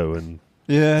 they'd go and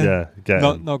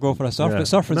not go for a surf. But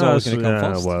surfing's always going to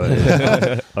come first.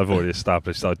 Well, I've already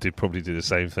established I did probably do the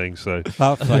same thing. So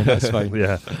that's fine.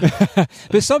 Yeah,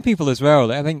 but some people as well.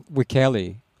 Like, I think with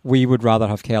Kelly, we would rather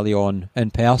have Kelly on in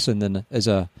person than as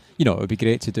a, it would be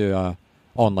great to do a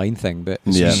online thing, but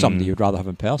it's just somebody you'd rather have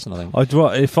in person, I think.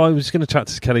 If I was going to chat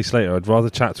to Kelly Slater, I'd rather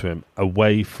chat to him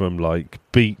away from like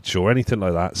beach or anything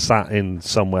like that, sat in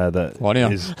somewhere that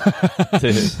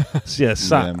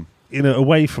sat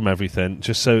away from everything,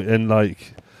 just so, and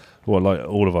like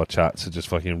all of our chats are just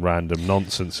fucking random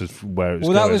nonsense of where it's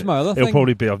going. That was my other thing. It'll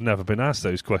probably be I've never been asked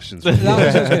those questions before. That was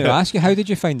what I was going to ask you. How did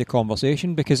you find the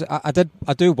conversation? Because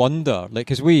I do wonder, like,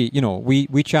 because we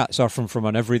chat surfing from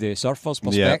an everyday surfer's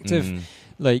perspective,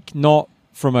 like not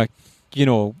from a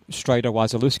Strider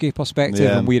Wasilewski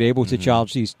perspective, and we're able to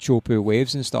charge these Chopu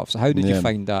waves and stuff. So how did you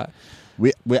find that?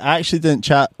 We actually didn't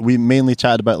chat. We mainly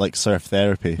chatted about like surf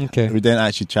therapy. Okay. We didn't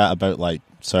actually chat about like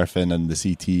surfing and the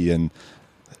CT and.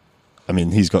 I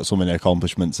mean, he's got so many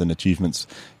accomplishments and achievements.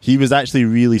 He was actually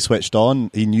really switched on.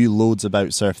 He knew loads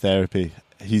about surf therapy.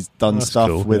 He's done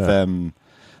stuff with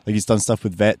he's done stuff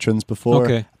with veterans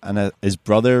before. And his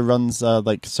brother runs a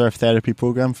like surf therapy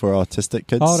program for autistic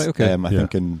kids. Oh, right, okay. I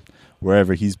think in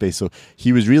wherever he's based. So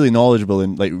he was really knowledgeable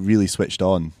and like really switched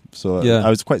on. So I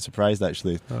was quite surprised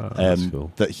actually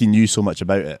cool. that he knew so much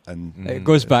about it. And it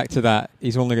goes back to that.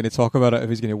 He's only going to talk about it if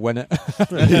he's going to win it.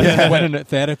 Winning at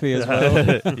therapy as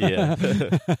well.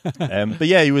 But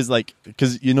yeah, he was like,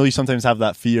 because you sometimes have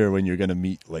that fear when you're going to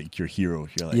meet like your hero.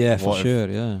 You're like, for sure.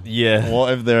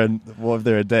 What if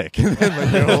they're a dick? And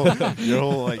then like your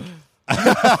whole like.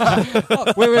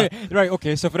 Wait. Right,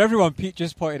 okay. So for everyone, Pete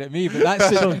just pointed at me, but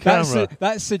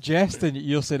that's suggesting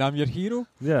you're saying I'm your hero.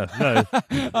 Yeah, no.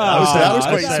 That was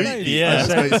quite sweet. Yeah,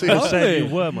 I said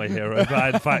you were my hero,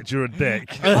 but in fact you're a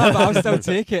dick. But I'll still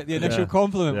take it. The initial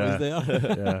compliment was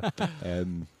there.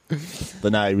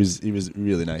 But he was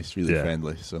really nice, really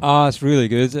friendly. So it's really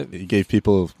good. he gave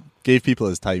people gave people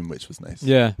his time, which was nice.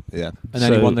 Yeah. And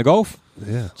then he won the golf.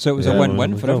 Yeah. So it was a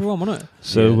win-win for everyone, wasn't it?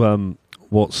 So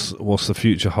what's the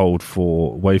future hold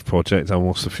for Wave Project, and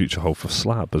what's the future hold for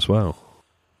Slab as well?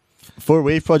 For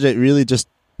Wave Project, really just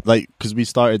because we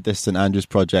started this St Andrews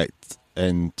project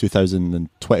in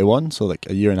 2021, so like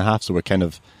a year and a half. So we're kind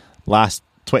of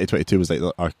 2022 was like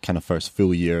our kind of first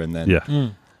full year, and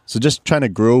then so just trying to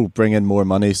grow, bring in more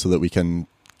money so that we can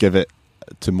give it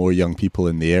to more young people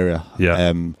in the area.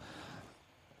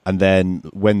 And then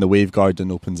when the Wave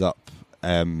Garden opens up,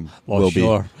 we'll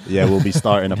be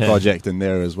starting a project in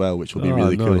there as well, which will be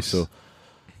really cool. So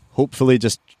hopefully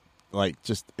just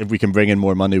if we can bring in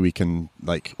more money, we can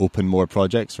like open more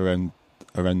projects around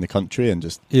the country and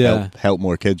just help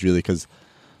more kids, really, because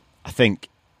I think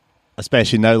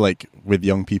especially now, like with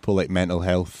young people, like mental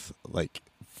health, like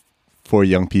for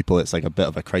young people, it's like a bit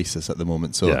of a crisis at the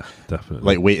moment. So definitely,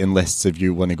 like waiting lists if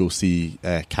you want to go see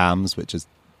CAMS, which is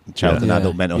Child and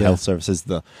Adult Mental Health Services,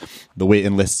 the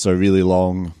waiting lists are really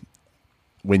long.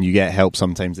 When you get help,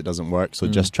 sometimes it doesn't work. So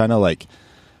just trying to like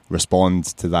respond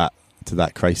to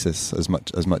that crisis as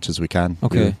much as we can.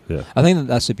 Okay. I think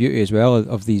that's the beauty as well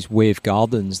of these Wave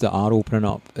Gardens that are opening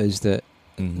up, is that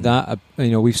that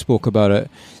we've spoke about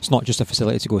it. It's not just a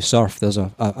facility to go surf. There's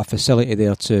a facility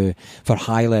there for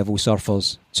high level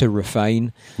surfers to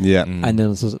refine. And then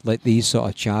there's like these sort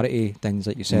of charity things,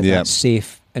 like you said, that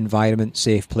safe environment,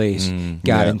 safe place,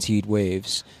 guaranteed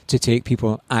waves to take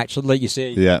people. Actually, like you say,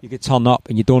 you could turn up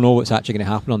and you don't know what's actually going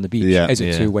to happen on the beach. Is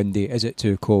it too windy? Is it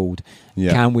too cold?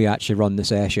 Can we actually run the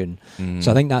session?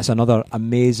 So I think that's another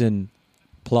amazing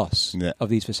plus of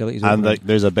these facilities. And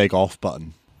there's a big off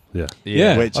button.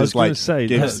 Which is like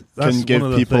can give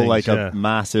people things, like a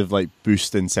massive like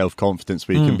boost in self-confidence,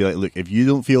 where you can be like, look, if you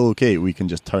don't feel okay, we can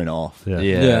just turn it off.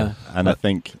 And I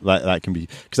think that can be,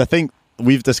 because I think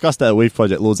we've discussed at a Wave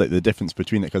Project loads, like the difference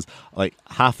between it, because like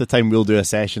half the time we'll do a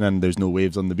session and there's no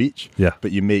waves on the beach,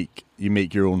 but you make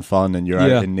your own fun and you're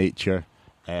out in nature.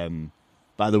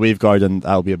 But at the Wave Garden,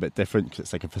 that'll be a bit different because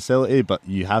it's like a facility, but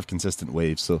you have consistent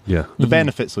waves. So the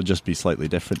benefits will just be slightly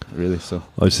different, really. So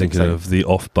I was thinking of the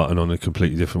off button on a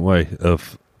completely different way,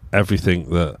 of everything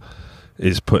that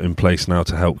is put in place now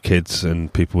to help kids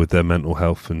and people with their mental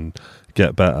health and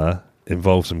get better.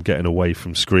 Involves them getting away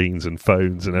from screens and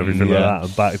phones and everything like that,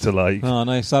 and back to like. Oh,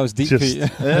 nice! That was deep. Just, it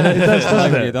does,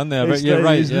 doesn't it? Done there, but you're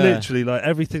right. It's literally like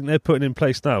everything they're putting in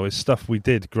place now is stuff we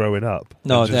did growing up.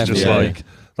 No, just like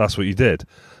that's what you did,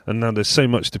 and now there's so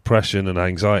much depression and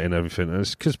anxiety and everything, and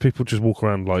it's because people just walk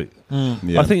around like.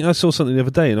 I think I saw something the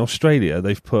other day in Australia.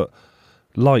 They've put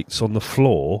lights on the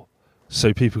floor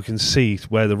so people can see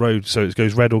where the road, so it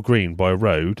goes red or green by a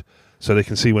road. So they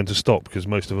can see when to stop, because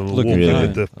most of them are looking down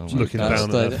at their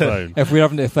phone. If we're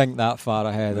having to think that far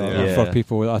ahead for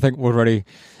people, I think we're ready.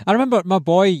 I remember my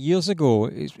boy years ago,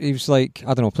 he was like,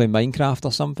 I don't know, playing Minecraft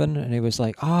or something, and he was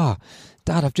like, Dad,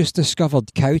 I've just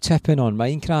discovered cow tipping on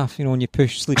Minecraft, when you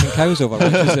push sleeping cows over,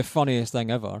 which is the funniest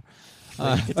thing ever.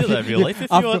 You can do that in real life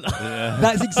if you want.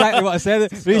 That's exactly what I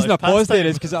said. The reason I paused there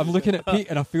is because I'm looking at Pete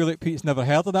and I feel like Pete's never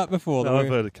heard of that before. No, I've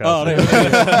heard of cow. Right.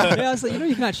 I was like,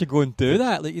 you can actually go and do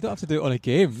that. Like, you don't have to do it on a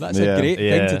game. That's a great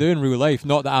thing to do in real life.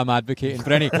 Not that I'm advocating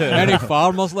for any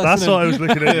farmers listening. That's what I was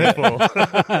looking at you for.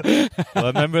 Well, I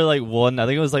remember I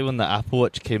think it was like when the Apple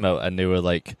Watch came out, and they were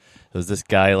like, there was this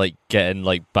guy like getting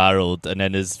like barreled, and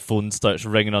then his phone starts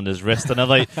ringing on his wrist, and I'm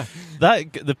like,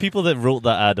 the people that wrote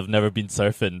that ad have never been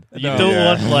surfing. You don't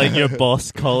want like your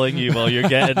boss calling you while you're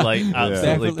getting like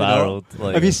absolutely barreled.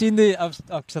 Like, have you seen I've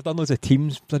done loads of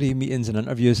Teams bloody meetings and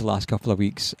interviews the last couple of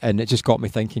weeks, and it just got me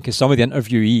thinking, because some of the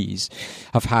interviewees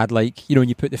have had like, when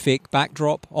you put the fake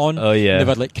backdrop on, they've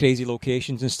had like crazy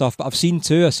locations and stuff. But I've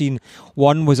seen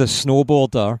one was a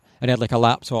snowboarder and he had like a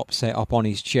laptop set up on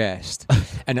his chest,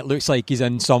 and it looks like he's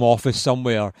in some office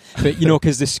somewhere, but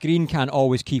because the screen can't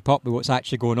always keep up with what's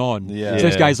actually going on. So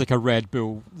this guy's like a Red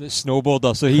Bull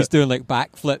snowboarder, so he's doing like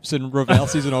backflips and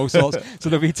reverses and all sorts. So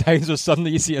there'll be times where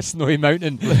suddenly you see a snowy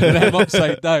mountain and him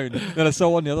upside down. Then I saw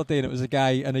one the other day, and it was a guy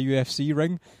in a UFC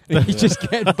ring, and he's just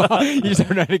getting back. You just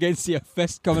turn around again and see a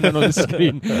fist coming in on the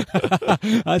screen.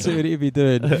 That's what we need to be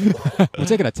doing. We're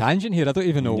taking a tangent here. I don't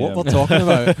even know what we're talking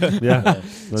about.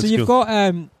 So you've got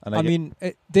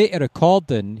data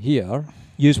recording here.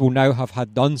 You will now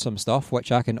have done some stuff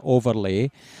which I can overlay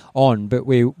on, but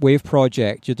with Wave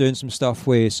Project, you're doing some stuff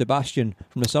with Sebastian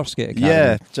from the Surfskate Academy.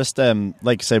 Yeah, just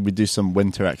like I said, we do some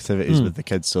winter activities with the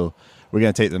kids, so we're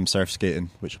going to take them surf skating,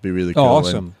 which will be really cool. Oh,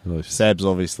 awesome. Seb's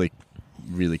obviously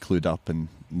really clued up and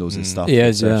knows his stuff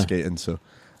with surf skating, so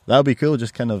that'll be cool,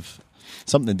 just kind of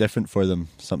something different for them,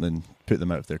 something put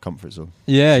them out of their comfort zone.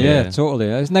 Yeah, totally.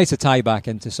 It's nice to tie back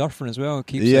into surfing as well. It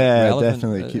keeps it relevant.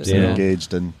 Definitely keeps them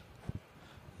engaged and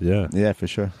yeah, for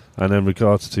sure. And in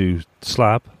regards to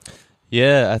Slab,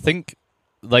 I think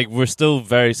like we're still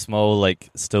very small, like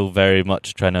still very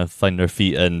much trying to find our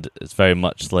feet, and it's very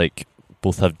much like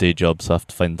both have day jobs, so have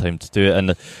to find time to do it.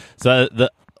 And so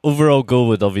the overall goal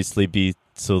would obviously be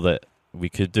so that we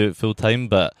could do it full time,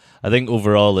 but I think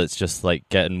overall it's just like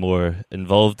getting more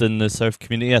involved in the surf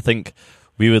community. I think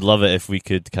we would love it if we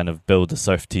could kind of build a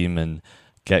surf team and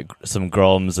get some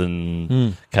groms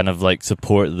and kind of like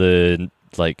support the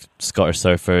like Scottish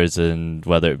surfers, and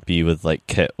whether it be with like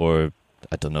kit or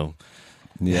I don't know,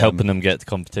 helping them get to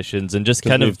competitions, and just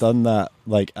kind of we've done that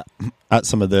like at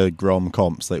some of the Grom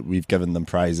comps, like we've given them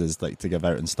prizes like to give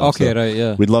out and stuff. Okay, so right,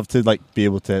 yeah. We'd love to like be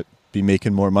able to be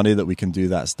making more money, that we can do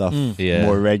that stuff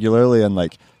more regularly, and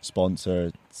like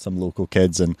sponsor some local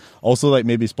kids, and also like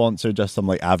maybe sponsor just some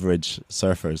like average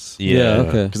surfers.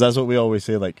 Okay. Because that's what we always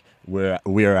say, like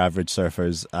we're average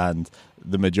surfers, and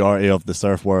the majority of the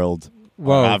surf world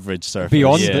average surfers.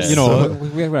 Beyond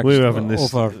we're having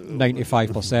this over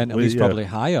 95%, at least probably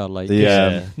higher. Like,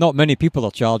 not many people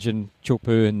are charging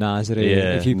Chopu and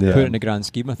Nazare if you put it in the grand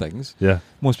scheme of things. Yeah,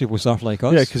 most people surf like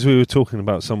us. Yeah, because we were talking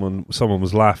about someone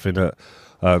was laughing at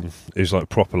it was like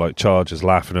proper like chargers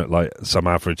laughing at like some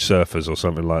average surfers or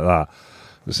something like that.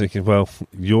 I was thinking, well,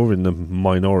 you're in the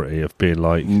minority of being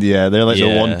like... Yeah, they're like the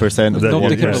 1%.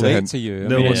 Nobody can relate to you. I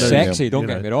mean, it's sexy, don't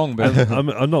get me wrong. But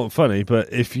I'm not funny,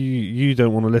 but if you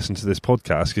don't want to listen to this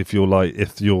podcast, if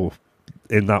you're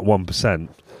in that 1%,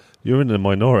 you're in the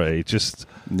minority. Just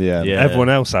everyone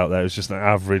else out there is just an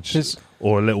average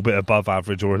or a little bit above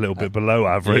average or a little bit below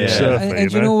average surfer.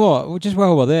 And you know what? Just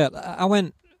while we're there, I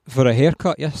went for a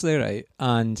haircut yesterday, right?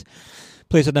 And...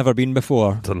 place I'd never been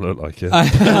before. Doesn't look like it.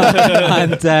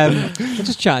 And I was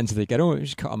just chatting to the girl,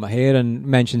 just cut my hair and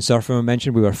mentioned surfing, and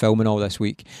mentioned we were filming all this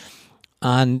week.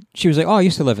 And she was like, I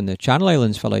used to live in the Channel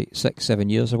Islands for like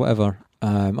 6-7 years or whatever.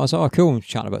 I was like, cool, I'm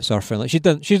chatting about surfing. Like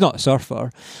she's not a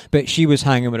surfer, but she was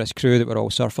hanging with this crew that were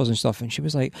all surfers and stuff, and she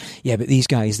was like, yeah, but these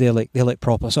guys, they're like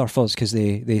proper surfers because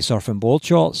they surf in board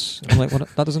shorts. I'm like, well,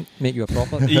 that doesn't make you a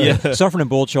proper. Surfing in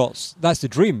board shorts, that's the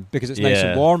dream, because it's nice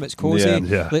and warm, it's cozy.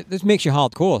 This makes you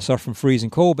hardcore, surfing freezing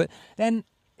cold. But then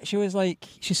she was like,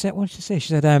 what did she say? She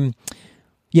said,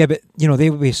 yeah, but they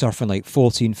would be surfing like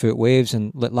 14-foot waves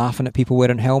and like laughing at people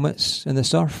wearing helmets in the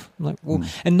surf. I'm like, well,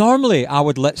 and normally I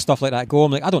would let stuff like that go.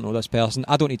 I'm like, I don't know this person.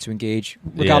 I don't need to engage,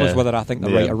 regardless whether I think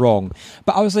they're right or wrong.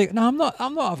 But I was like, no, I'm not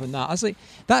having that. I was like,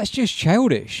 that's just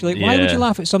childish. Like, why would you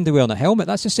laugh at somebody wearing a helmet?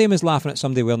 That's the same as laughing at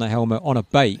somebody wearing a helmet on a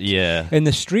bike in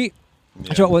the street.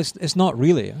 I thought, well, it's not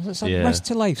really. It's a risk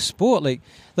to life sport. Like,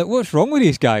 what's wrong with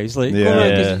these guys? Like, go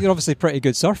around, 'cause you're obviously pretty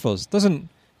good surfers. Doesn't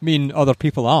mean other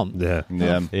people aren't.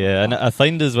 And I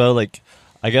find as well, like,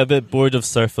 I get a bit bored of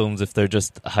surf films if they're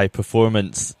just high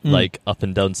performance, like up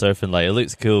and down surfing. Like, it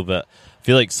looks cool, but I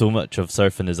feel like so much of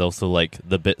surfing is also like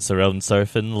the bits around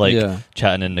surfing, like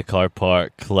chatting in the car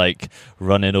park, like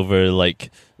running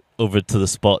over to the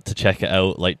spot to check it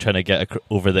out, like trying to get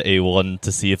over the A1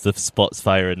 to see if the spot's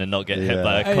firing and not get hit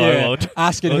by a car.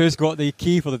 Asking who's got the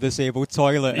key for the disabled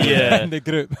toilet in the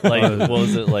group. Like, what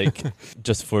was it, like,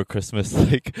 just before Christmas,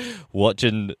 like,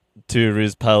 watching two of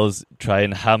his pals try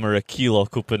and hammer a key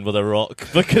lock open with a rock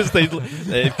because they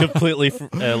completely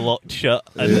locked shut,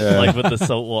 and like with the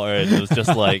salt water, and it was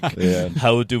just like,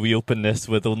 how do we open this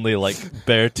with only like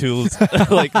bare tools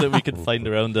like that we can find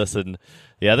around us? And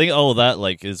I think all that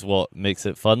like is what makes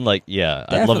it fun. Like,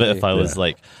 I'd love it if I was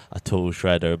like a total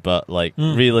shredder, but like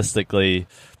realistically,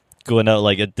 going out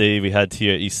like a day we had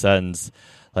here at East Sands,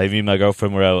 like me and my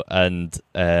girlfriend were out, and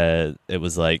it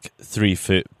was like 3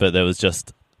 foot, but there was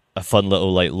just a fun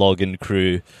little like logging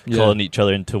crew calling each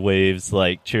other into waves,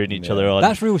 like cheering each other on.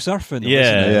 That's real surfing,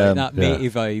 like that matey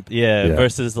vibe.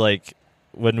 Versus like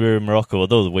when we were in Morocco,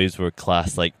 although the waves were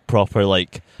class, like proper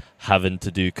like having to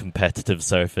do competitive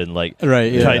surfing, like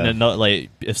trying to not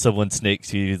like, if someone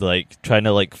snakes you, like trying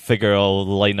to like figure all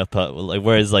the lineup out. Like,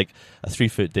 whereas like a 3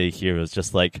 foot day here was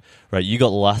just like, right, you got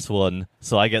the last one,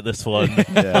 so I get this one.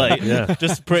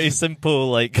 Just pretty simple,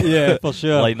 like for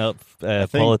sure lineup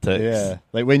politics. Yeah,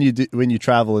 like when you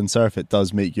travel and surf, it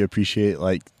does make you appreciate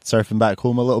like surfing back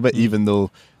home a little bit, even though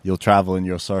you'll travel and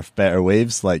you'll surf better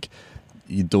waves. Like,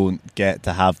 you don't get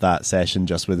to have that session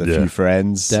just with a few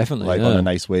friends, definitely, like on a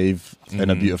nice wave in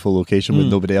a beautiful location with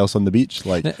nobody else on the beach.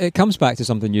 Like, it comes back to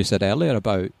something you said earlier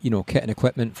about kit and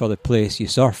equipment for the place you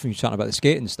surf, and you're talking about the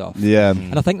skating stuff. Yeah,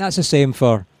 and I think that's the same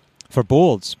for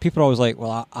boards. People are always like,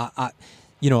 well,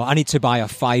 I need to buy a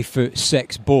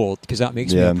 5'6" board because that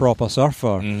makes me a proper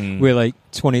surfer with like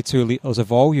 22 litres of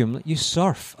volume. You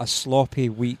surf a sloppy,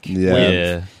 weak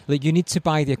wave. Like you need to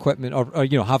buy the equipment or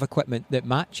have equipment that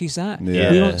matches that. We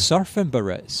don't surf in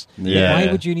Barrett's. Why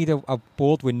would you need a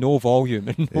board with no volume?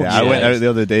 And no I went out the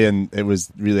other day and it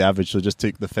was really average, so I just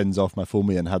took the fins off my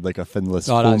foamy and had like a finless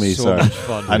foamy so surf. Much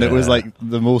fun. And it was like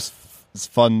the most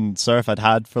fun surf I'd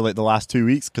had for like the last 2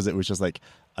 weeks because it was just like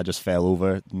I just fell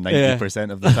over 90%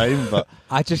 of the time, but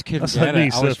I just couldn't get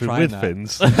it. I was trying with that.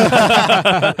 fins.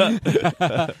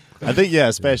 I think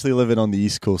especially living on the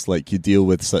East Coast, like you deal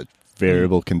with such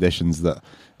variable conditions that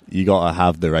you gotta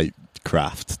have the right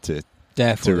craft to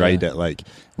ride it. Like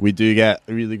we do get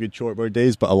really good shortboard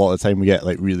days, but a lot of the time we get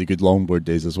like really good longboard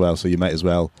days as well. So you might as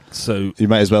well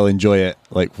enjoy it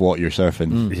like what you're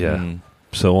surfing.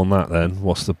 So on that then,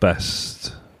 what's the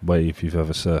best wave you've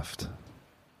ever surfed?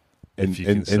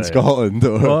 In Scotland,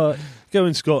 or go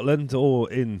in Scotland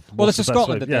or in. Well, it's a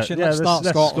Scotland edition. Let's start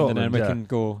Scotland and then we can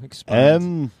go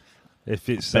expand. If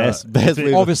it's best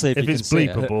obviously, if it's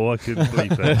bleepable, I can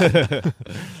bleep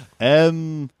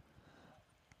it.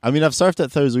 I mean, I've surfed at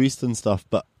Thurso East and stuff,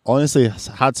 but honestly,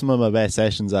 I had some of my best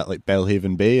sessions at like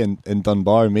Belhaven Bay in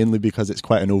Dunbar, mainly because it's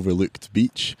quite an overlooked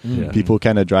beach. People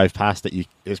kind of drive past it.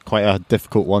 It's quite a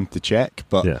difficult one to check,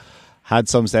 but. Had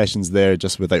some sessions there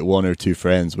just with like one or two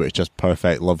friends where it's just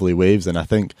perfect, lovely waves, and I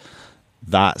think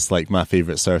that's like my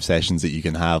favourite surf sessions that you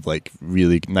can have, like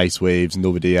really nice waves,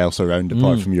 nobody else around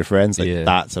apart from your friends. Like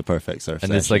that's a perfect surf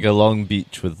session. And it's like a long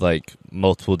beach with like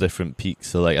multiple different peaks.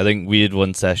 So like I think we had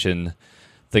one session,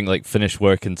 like finished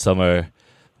work in summer,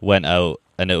 went out,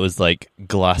 and it was like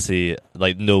glassy,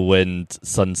 like no wind,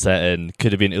 sun setting.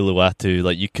 Could have been Uluwatu.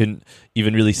 Like you couldn't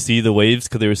even really see the waves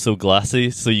because they were so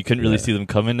glassy, so you couldn't really see them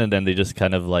coming, and then they just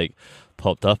kind of like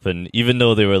popped up. And even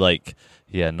though they were like,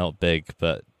 not big,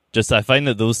 but just I find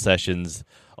that those sessions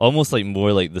almost like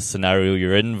more like the scenario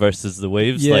you're in versus the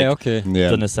waves.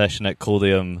 Done a session at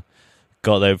Coldium,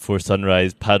 got there before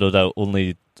sunrise, paddled out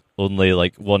only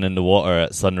like one in the water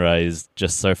at sunrise,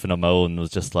 just surfing on my own.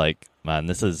 Was just like, man,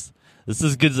 this is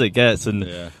as good as it gets.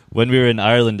 And when we were in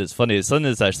Ireland, it's funny. It's something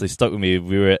that's actually stuck with me.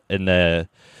 We were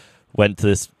went to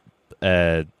this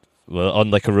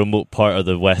on like a remote part of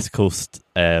the West Coast,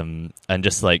 and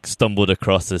just like stumbled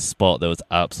across this spot that was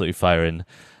absolutely firing.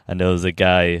 And there was a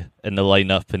guy in the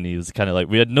lineup, and he was kind of like,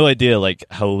 we had no idea like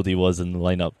how old he was in the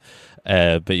lineup,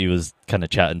 but he was kind of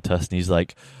chatting to us, and he's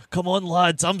like, "Come on,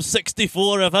 lads, I'm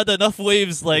 64. I've had enough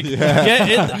waves. Like, get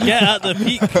at the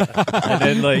peak." And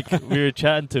then, like, we were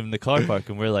chatting to him in the car park,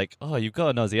 and we're like, "Oh, you've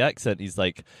got an Aussie accent." He's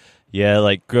like, "Yeah,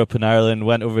 like, grew up in Ireland,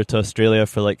 went over to Australia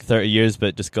for like 30 years,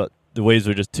 but just the waves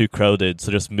were just too crowded,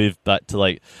 so just moved back to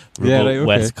like remote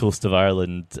west coast of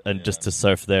Ireland and just to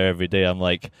surf there every day." I'm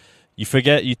like, you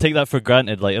take that for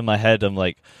granted. Like in my head, I'm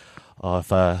like, oh,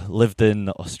 if I lived in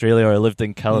Australia or I lived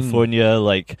in California,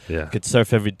 could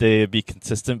surf every day, be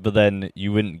consistent, but then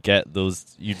you wouldn't get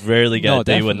those. You'd rarely get a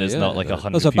day when there's not like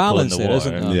 100 there's a people balance in the there,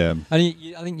 water. isn't there? And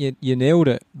I think you nailed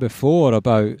it before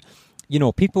about,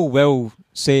 people will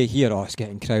say here, oh, it's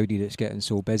getting crowded, it's getting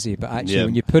so busy, but actually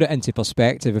when you put it into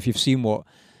perspective, if you've seen what,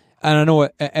 and I know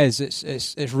it is,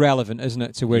 it's relevant, isn't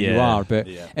it, to where you are, but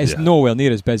it's nowhere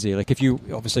near as busy. Like if you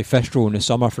obviously fish row in the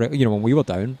summer for when we were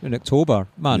down in October,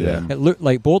 man, it looked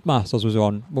like Boardmasters was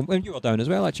on when you were down as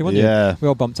well. Actually, weren't you? We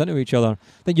all bumped into each other.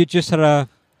 Then you just had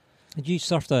you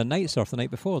surfed a night surf the night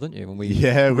before, didn't you? When we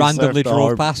randomly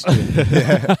drove past you.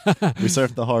 We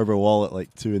surfed the harbour wall at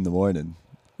like 2 a.m.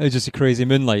 It was just a crazy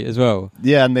moonlight as well.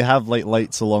 Yeah, and they have like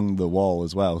lights along the wall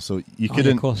as well, so you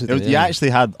couldn't. You actually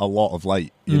had a lot of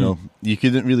light. You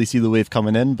couldn't really see the wave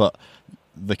coming in, but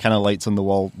the kind of lights on the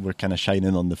wall were kind of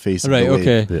shining on the face of the wave.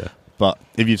 Okay. Yeah. But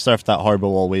if you've surfed that harbour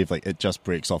wall wave, like it just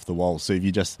breaks off the wall. So if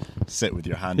you just sit with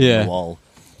your hand on the wall.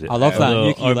 I love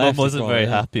that. Our mum wasn't very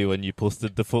happy when you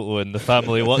posted the photo in the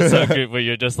family WhatsApp group where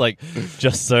you're just like,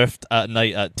 just surfed at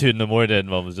night at 2 a.m.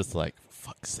 Mum was just like,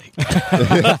 fuck's sake.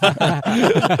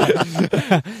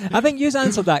 I think you've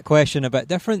answered that question a bit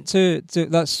different to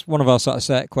that's one of our sort of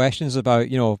set questions about,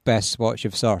 best spots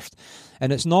you've surfed.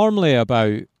 And it's normally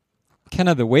about kind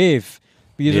of the wave.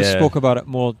 But you just spoke about it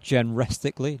more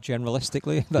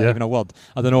generalistically. Not even a word.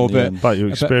 I don't know, but about your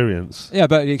experience.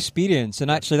 About the experience. And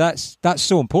actually that's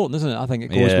so important, isn't it? I think it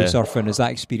goes with surfing, is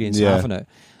that experience having it.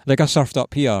 Like I surfed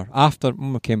up here after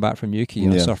when I came back from Yuki.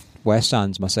 I surfed West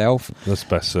Sands myself. That's the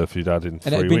best surf you'd had in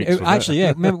 3 weeks.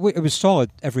 It was solid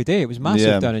every day. It was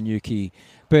massive down in Yuki,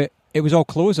 but it was all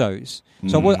closeouts.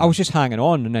 So I was just hanging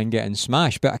on and then getting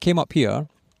smashed. But I came up here,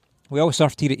 We all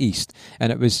surfed here at East,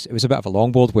 and it was a bit of a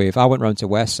longboard wave. I went round to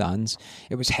West Sands.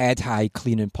 It was head high,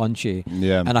 clean and punchy.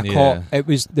 Yeah. And I caught, it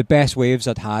was the best waves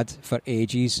I'd had for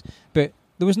ages, but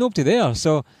there was nobody there.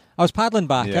 So I was paddling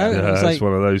back out. And it was it's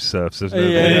one of those surfs, isn't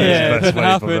it? Yeah. Best wave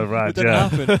I've ever had. It didn't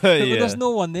happen. But there's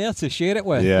no one there to share it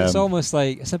with. Yeah. It's almost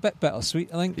like, it's a bit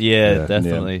bittersweet, I think. Yeah,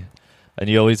 definitely. Yeah. And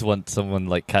you always want someone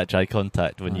like catch eye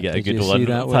contact when you get a good one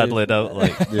paddling out.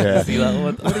 Like, see that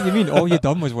one? What do you mean? All you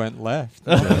done was went left.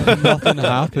 Nothing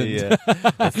happened. Yeah,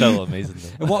 it felt amazing. Though.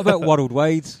 And what about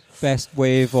worldwide? Best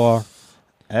wave or?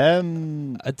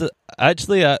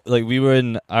 Actually, like we were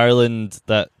in Ireland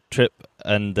that trip,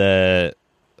 and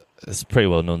it's pretty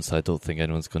well known, so I don't think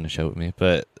anyone's going to shout at me.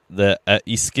 But at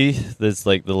Iski, there's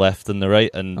like the left and the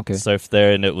right, and surfed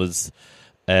there, and it was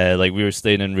like we were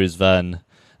staying in Roos Van.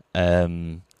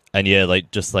 And yeah,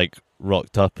 like just like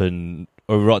rocked up the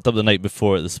night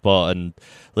before at the spot and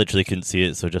literally couldn't see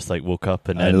it, so just like woke up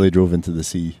and I nearly drove into the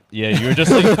sea. Yeah, you were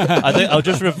just like I think I'll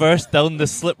just reverse down the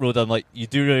slip road. I'm like, you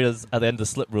do realize at the end of the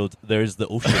slip road there's the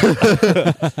ocean.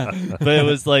 But it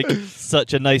was like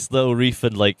such a nice little reef,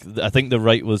 and like I think the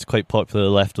right was quite popular,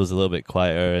 the left was a little bit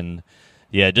quieter, and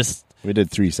yeah, just we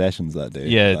did 3 sessions that day.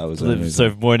 Yeah, that was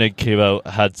so morning, came out,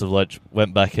 had some lunch,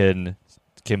 went back in,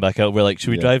 came back out. We're like, should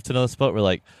we drive to another spot? We're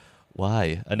like,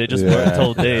 why? And it just worked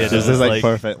all day. And this is like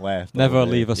perfect left. Never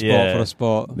leave a spot for a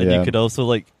spot. And you could also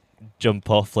like jump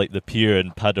off like the pier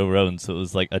and paddle around, so it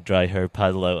was like a dry hair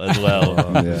paddle out as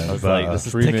well. I was like, this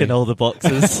is ticking all the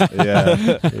boxes.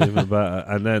 Yeah, even better.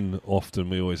 And then often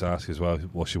we always ask as well,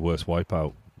 what's your worst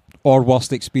wipeout or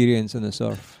worst experience in the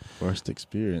surf? Worst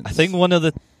experience. I think one of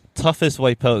the toughest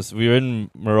wipeouts. We were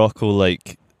in Morocco,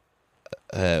 like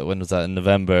when was that? In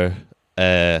November.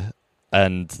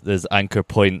 And there's Anchor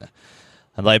Point,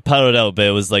 and like paddled out, but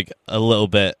it was like a little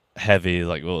bit heavy,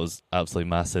 like it was absolutely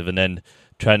massive. And then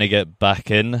trying to get back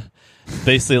in,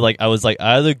 basically, like I was like,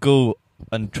 I either go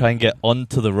and try and get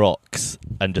onto the rocks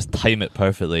and just time it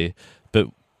perfectly, but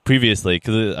previously,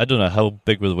 because I don't know how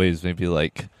big were the waves, maybe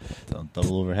like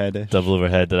double overhead,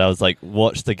 and I was like,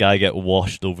 watch the guy get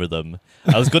washed over them.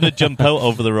 I was going to jump out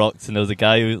over the rocks, and there was a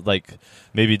guy who like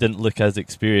maybe didn't look as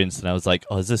experienced, and I was like,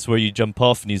 oh, is this where you jump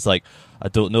off? And he's like, I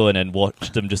don't know, and then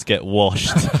watched him just get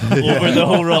washed over the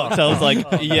whole rocks. I was like,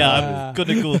 yeah, I'm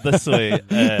gonna go this way.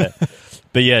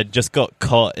 But yeah, just got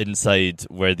caught inside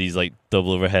where these like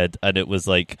double overhead, and it was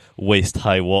like waist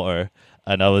high water,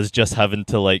 and I was just having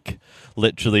to like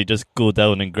literally just go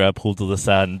down and grab hold of the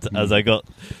sand as I got.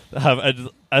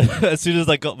 As soon as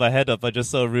I got my head up, I just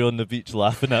saw Rio on the beach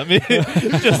laughing at me.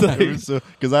 Just like,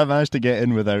 because I managed to get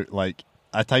in without like.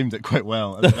 I timed it quite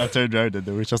well, and then I turned around and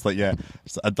there was just like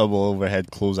just a double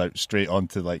overhead closeout straight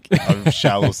onto like a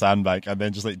shallow sandbank, and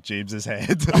then just like James's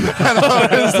head. And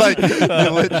I was like, you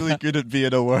literally couldn't be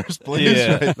in a worse place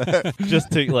right there. Just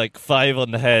took like 5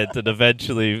 on the head and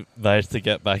eventually managed to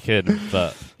get back in,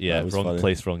 but wrong funny.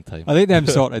 Place, wrong time. I think them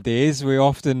sort of days we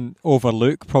often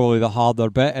overlook probably the harder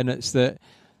bit, and it's that,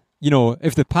 you know,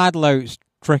 if the paddle out's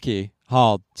tricky,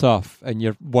 hard, tough, and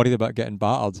you're worried about getting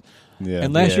battered,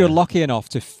 unless you're lucky enough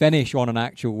to finish on an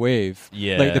actual wave,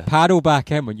 like the paddle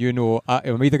back in when you know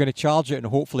I'm either going to charge it and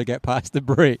hopefully get past the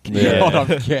break, or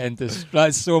I'm getting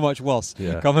that's so much worse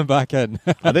coming back in.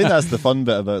 I think that's the fun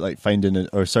bit about like finding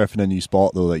or surfing a new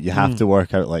spot though. Like you have to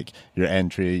work out like your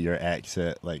entry, your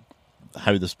exit, like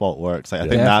how the spot works. Like I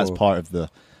think that's part of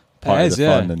the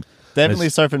fun, and definitely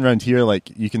surfing around here. Like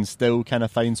you can still kind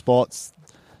of find spots.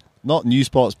 Not new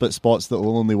spots, but spots that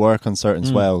will only work on certain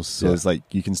swells. So it's like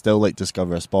you can still like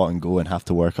discover a spot and go and have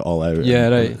to work it all out. Yeah,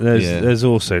 right. There's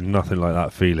also nothing like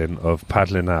that feeling of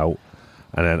paddling out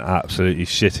and then absolutely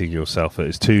shitting yourself that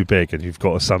it's too big and you've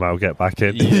got to somehow get back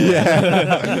in. Damn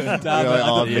it,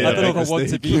 I don't know if I want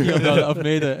to be here now that I've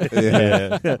made it.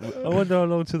 I wonder how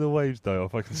long till the waves die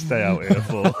off I can stay out here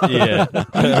for.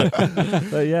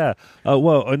 But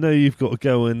well, I know you've got to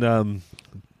go and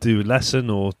do a lesson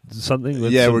or something.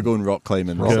 We're going rock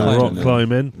climbing. Rock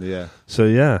climbing. Yeah. So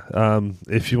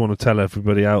if you want to tell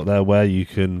everybody out there where you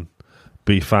can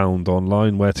be found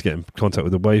online, where to get in contact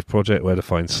with the Wave Project, where to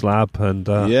find Slab,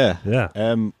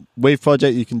 and Wave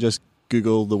Project, you can just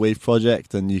Google the Wave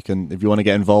Project, and you can, if you want to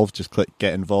get involved, just click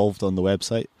get involved on the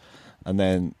website, and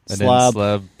then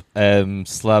Slab,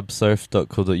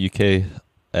 slabsurf.co.uk.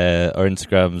 Our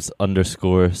Instagram's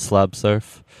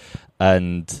 _slabsurf,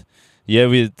 and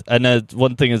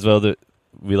one thing as well that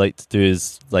we like to do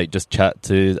is like just chat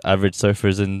to average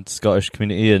surfers in Scottish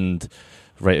community and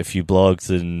write a few blogs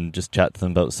and just chat to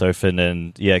them about surfing,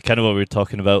 and kind of what we were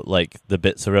talking about, like the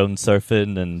bits around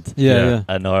surfing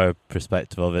and our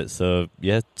perspective of it. So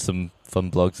some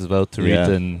fun blogs as well to read,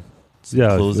 and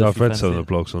Yeah, clothes. I've read some of the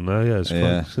blogs on there. Yeah,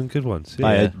 fun. Some good ones.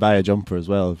 Yeah. Buy a jumper as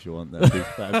well if you want. That'd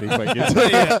be quite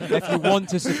good. If you want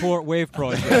to support Wave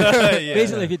Project,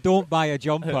 basically, if you don't buy a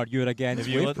jumper, you're against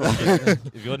Wave Project.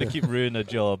 If you want to keep ruining a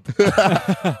job.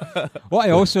 What I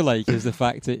also like is the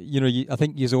fact that I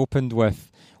think you've opened with.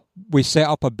 We set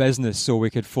up a business so we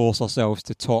could force ourselves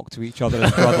to talk to each other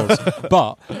as brothers.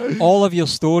 But all of your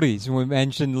stories, when we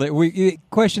mentioned,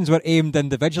 questions were aimed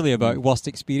individually about worst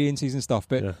experiences and stuff,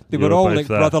 but they were all like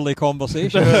brotherly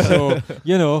conversations. So,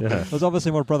 there's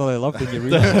obviously more brotherly love than you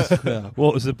realise. Yeah.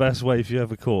 What was the best wave you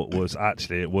ever caught was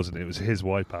actually, it wasn't, it was his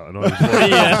wipeout. And I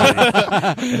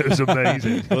was it was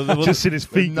amazing. Just seeing his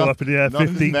feet go up in the air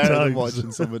 15 times. Than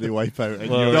watching somebody wipe out and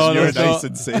you're nice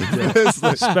and safe.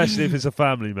 Especially if it's a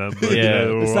family member.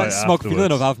 It's that smug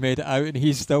feeling of I've made it out and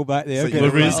he's still back there.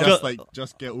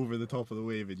 Just get over the top of the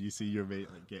wave and you see your mate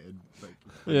getting.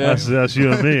 That's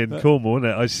you and me in Cornwall, isn't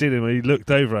it? I seen him and he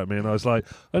looked over at me and I was like,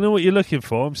 I know what you're looking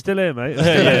for. I'm still here, mate.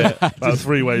 About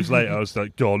 3 waves later, I was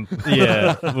like, gone.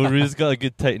 Yeah. Well, Rue's got a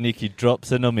good technique. He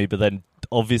drops in on me, but then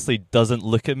obviously doesn't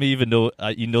look at me even though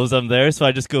he knows I'm there, so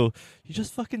I just go, you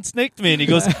just fucking snaked me, and he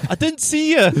goes, I didn't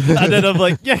see you, and then I'm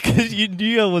like, yeah, because you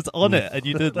knew I was on it and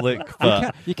you didn't look.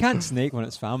 But you can't snake when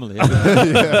it's family. You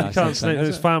can't snake when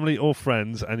it's family or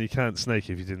friends, and you can't snake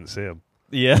if you didn't see them.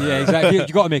 Yeah, exactly.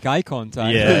 You've got to make eye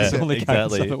contact. Yeah, exactly.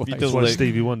 That's why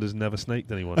Stevie Wonder's never snaked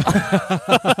anyone.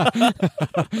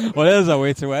 Well, there's a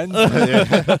way to end.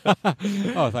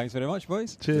 Oh, thanks very much,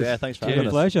 boys. Cheers. Yeah, thanks for having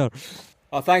us. Pleasure.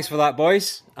 Oh, thanks for that,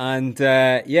 boys. And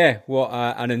what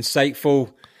an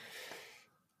insightful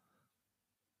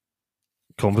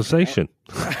conversation.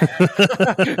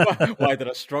 Why did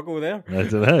I struggle there? I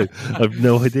don't know. I've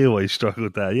no idea why you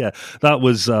struggled there. Yeah, that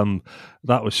was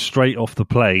straight off the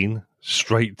plane,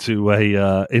 straight to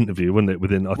a interview, wasn't it?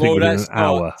 Within an hour. That's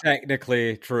not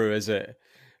technically true, is it?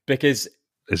 Because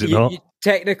is it not?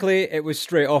 Technically, it was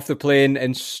straight off the plane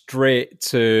and straight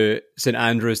to St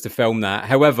Andrews to film that.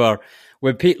 However,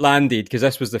 when Pete landed, because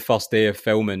this was the first day of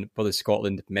filming for the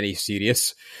Scotland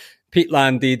mini-series, Pete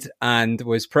landed and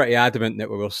was pretty adamant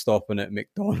that we were stopping at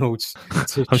McDonald's.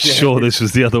 I'm sure this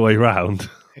was the other way round.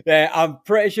 I'm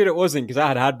pretty sure it wasn't, because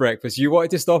I had breakfast. You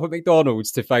wanted to stop at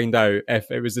McDonald's to find out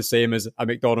if it was the same as a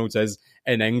McDonald's is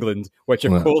in England, which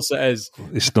of course it is.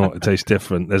 It's not. It tastes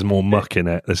different. There's more muck in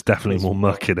it. There's definitely more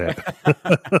muck in it.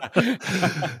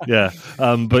 Yeah.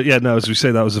 But yeah, no, as we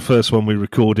say, that was the first one we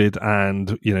recorded,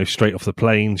 and, straight off the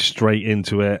plane, straight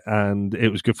into it. And it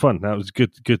was good fun. That was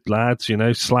good lads,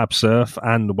 Slab Surf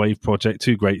and the Wave Project,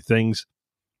 2 great things.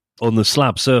 On the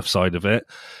Slab Surf side of it,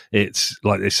 it's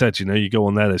like they said, you go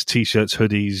on there's t-shirts,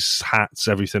 hoodies, hats,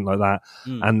 everything like that.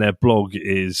 And their blog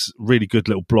is really good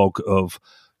little blog of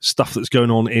stuff that's going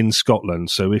on in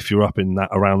Scotland. So if you're up in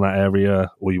around that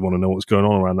area, or you want to know what's going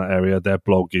on around that area, their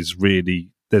blog is really,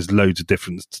 there's loads of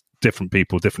different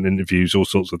people, different interviews, all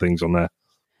sorts of things on there.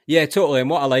 Yeah, totally. And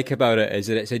what I like about it is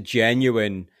that it's a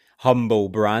genuine, humble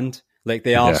brand. Like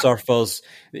they are surfers,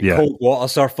 cold water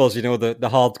surfers, the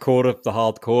hardcore of the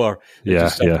hardcore.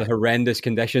 Just the horrendous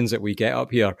conditions that we get up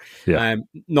here.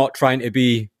 Not trying to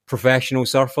be professional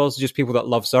surfers, just people that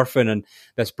love surfing, and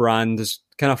this brand has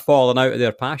kind of fallen out of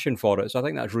their passion for it. So I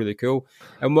think that's really cool.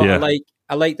 And what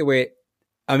I like the way,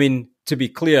 to be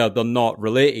clear, they're not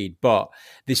related, but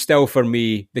they still, for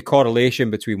me, the correlation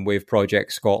between Wave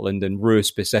Project Scotland and Rue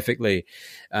specifically,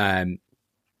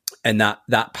 and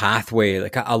that pathway,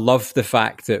 like I love the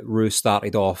fact that Rue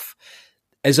started off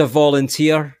as a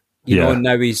volunteer, and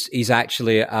now he's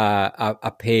actually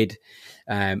a paid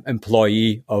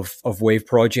employee of Wave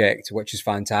Project, which is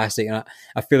fantastic. And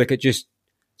I feel like it just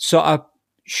sort of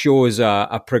shows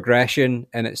a progression,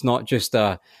 and it's not just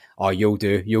you'll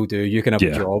do, you can have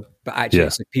a job, but actually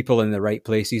it's like people in the right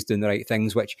places doing the right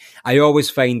things, which I always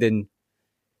find in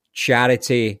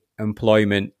charity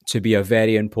employment to be a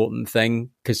very important thing,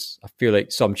 because I feel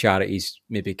like some charities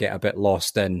maybe get a bit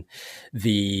lost in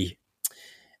the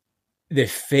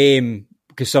fame,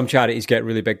 because some charities get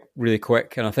really big really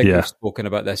quick, and I think we've spoken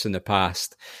about this in the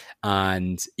past.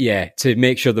 And to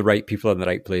make sure the right people are in the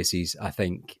right places, I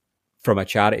think from a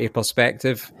charity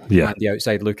perspective and the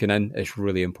outside looking in, is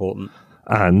really important.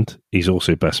 And he's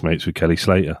also best mates with Kelly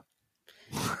Slater.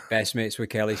 Best mates with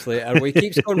Kelly Slater. Well, he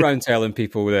keeps going around telling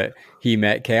people that he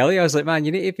met Kelly. I was like, man,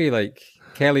 you need to be like,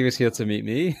 Kelly was here to meet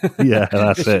me. Yeah,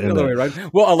 that's it. The way around.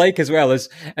 What I like as well is,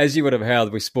 as you would have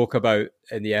heard, we spoke about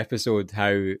in the episode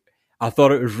how I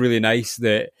thought it was really nice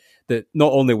that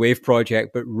not only Wave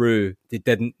Project, but Rue, they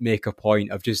didn't make a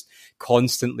point of just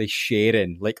constantly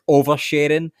sharing, like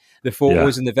oversharing the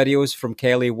photos and the videos from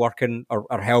Kelly working or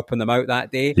helping them out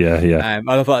that day. Yeah.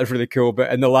 I thought it was really cool.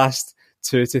 But in the last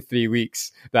 2 to 3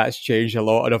 weeks, that's changed a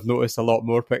lot, and I've noticed a lot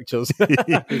more pictures.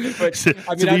 Which, to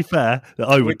be fair,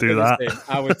 I would do that.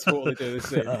 I would totally do the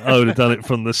same. I would have done it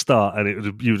from the start,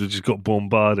 and you would have just got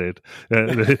bombarded.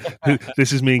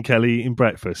 This is me and Kelly eating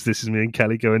breakfast. This is me and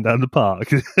Kelly going down the park.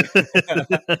 Do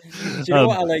you know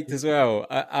what I liked as well?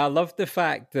 I loved the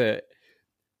fact that,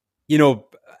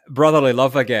 brotherly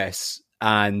love, I guess,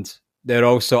 and they're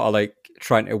all sort of like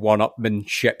trying to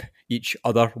one-upmanship each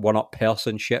other,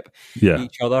 one-up-personship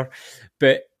each other.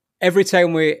 But every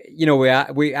time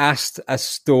we asked a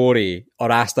story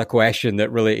or asked a question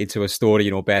that related to a story,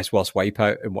 best, worst,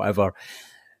 wipeout and whatever,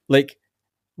 like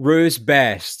Rue's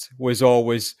best was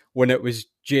always when it was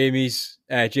James's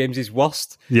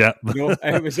worst. Yeah.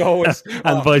 It was always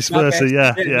and vice versa.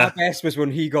 My best was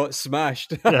when he got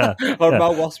smashed. My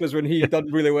worst was when he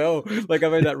done really well. Like,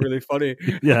 I found that really funny.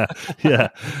 No,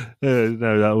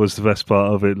 that was the best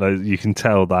part of it. Like, you can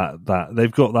tell that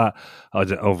they've got that.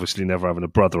 Obviously never having a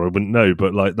brother, I wouldn't know,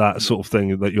 but like that sort of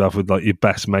thing that you have with like your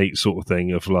best mate sort of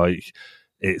thing of like,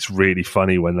 it's really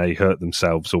funny when they hurt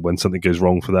themselves or when something goes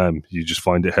wrong for them. You just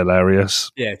find it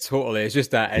hilarious. Yeah, totally. It's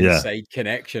just that inside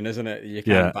connection, isn't it? You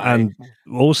can't buy. And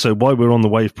also, while we're on the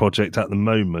Wave Project at the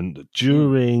moment,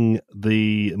 during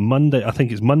the Monday, I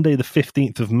think it's Monday the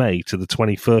 15th of May to the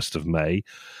 21st of May,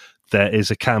 there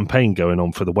is a campaign going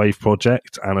on for the Wave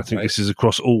Project, and I think this is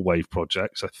across all Wave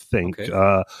Projects, I think,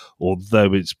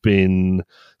 although it's been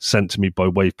sent to me by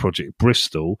Wave Project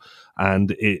Bristol,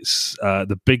 and it's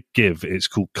the big give. It's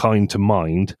called Kind to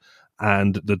Mind,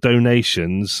 and the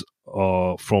donations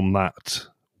are from that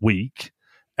week.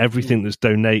 Everything that's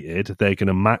donated, they're going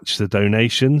to match the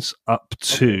donations up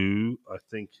to, I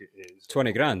think it is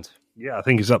 20 grand. Yeah, I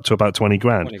think it's up to about 20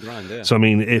 grand. 20 grand, yeah. So, I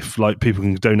mean, if like people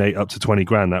can donate up to 20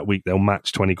 grand that week, they'll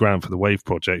match 20 grand for the Wave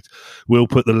Project. We'll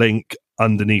put the link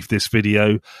underneath this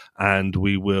video and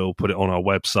we will put it on our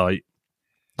website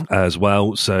as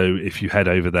well. So if you head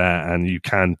over there and you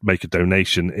can make a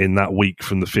donation in that week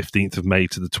from the 15th of May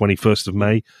to the 21st of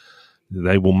May,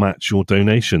 they will match your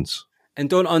donations. And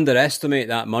don't underestimate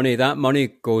that money. That money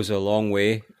goes a long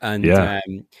way. And I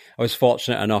was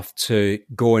fortunate enough to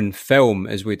go and film,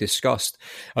 as we discussed.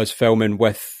 I was filming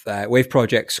with Wave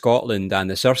Project Scotland and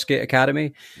the Surfskate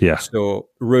Academy. Yeah. So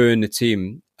Rue and the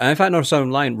team, and in fact, no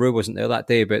sound line, Rue wasn't there that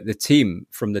day, but the team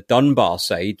from the Dunbar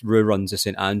side, Rue runs the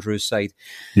St Andrews side.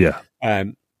 Yeah.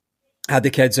 Had the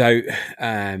kids out.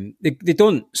 They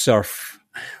don't surf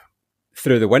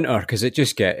through the winter because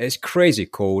it's crazy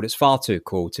cold. It's far too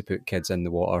cold to put kids in the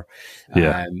water.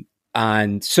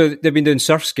 And so they've been doing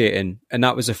surf skating, and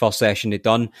that was the first session they'd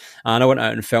done. And I went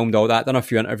out and filmed all that, done a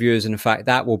few interviews. And in fact,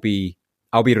 I'll be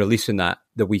releasing that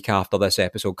the week after this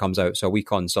episode comes out. So a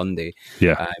week on Sunday.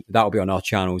 Yeah. That'll be on our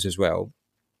channels as well.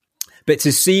 But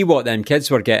to see what them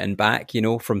kids were getting back,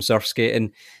 from surf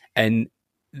skating and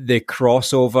the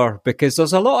crossover, because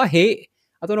there's a lot of hate.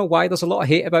 I don't know why there's a lot of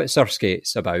hate about surf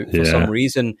skates for some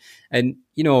reason. And,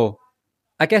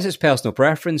 I guess it's personal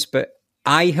preference, but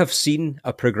I have seen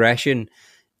a progression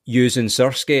using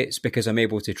surf skates because I'm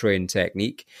able to train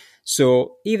technique.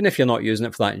 So even if you're not using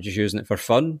it for that and just using it for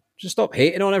fun, just stop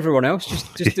hating on everyone else.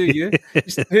 Just do you.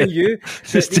 Just do you.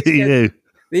 Just do you.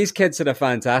 These kids had a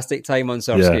fantastic time on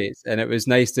surf skates, and it was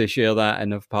nice to share that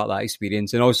and have part of that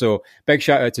experience. And also, big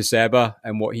shout out to Seba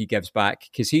and what he gives back,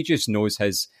 because he just knows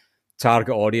his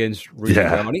target audience really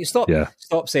well. And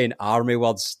stop saying army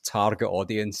words, target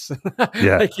audience.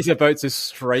 Like he's about to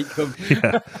strike them.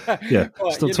 But,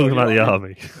 stop talking about the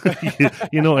army.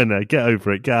 You're not in there. Get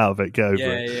over it. Get out of it. Get over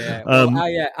it. Yeah.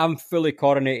 Well, I'm fully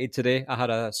coronated today. I had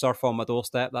a surf on my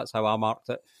doorstep. That's how I marked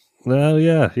it. Well,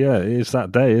 yeah. It's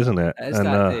that day, isn't it? It's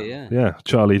that day, yeah.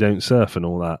 Charlie don't surf and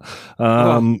all that.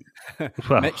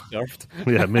 Mitch surfed.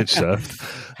 Yeah, Mitch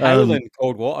surfed. Howling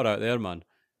cold water out there, man.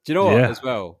 Do you know what as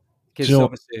well?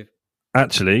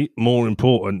 Actually, more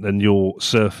important than your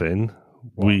surfing,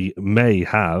 we may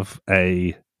have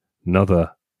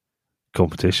another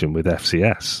competition with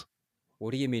FCS.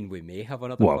 What do you mean we may have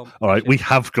another competition? All right, we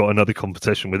have got another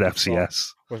competition with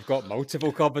FCS. We've got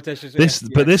multiple competitions with FCS.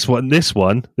 But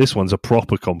this one's a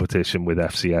proper competition with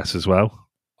FCS as well.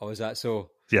 Oh, is that so?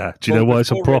 Yeah. Do you know why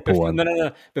it's a proper one?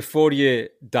 No. Before you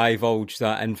divulge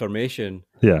that information,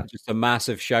 just a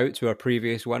massive shout to our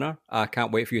previous winner. I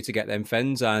can't wait for you to get them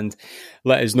fins and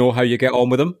let us know how you get on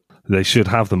with them. They should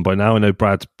have them by now. I know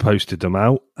Brad's posted them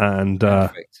out, and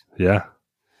Perfect.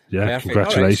 Perfect.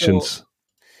 Congratulations. Right,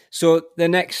 so the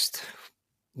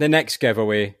next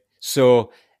giveaway.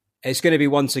 So it's going to be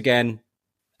once again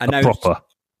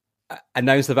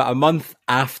announced about a month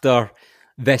after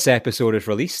this episode is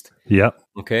released. Yeah.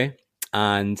 Okay.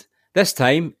 And this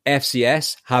time,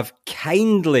 FCS have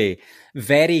kindly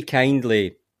very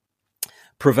kindly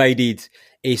provided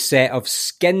a set of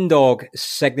Skin Dog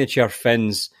signature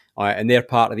fins, and they're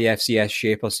part of the FCS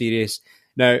Shaper series.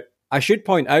 Now, I should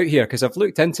point out here, because I've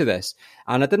looked into this,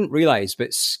 and I didn't realise,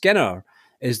 but Skinner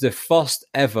is the first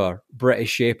ever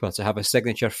British shaper to have a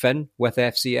signature fin with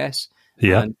FCS.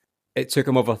 Yeah. And it took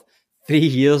him over 3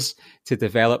 years to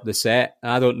develop the set.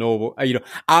 I don't know,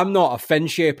 I'm not a fin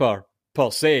shaper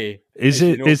per se. Is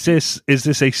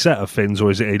this a set of fins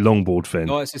or is it a longboard fin?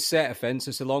 No, it's a set of fins.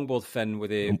 It's a longboard fin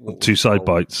with two side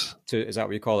bites. Is that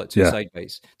what you call it? Two side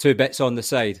bites. 2 bits on the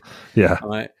side. Yeah. All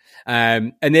right.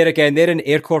 And they're in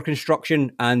air core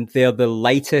construction, and they're the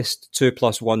lightest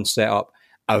 2+1 setup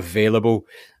available.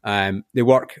 They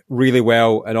work really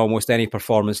well in almost any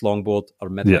performance longboard or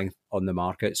mid-length on the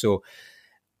market. So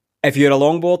if you're a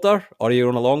longboarder or you're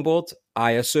on a longboard,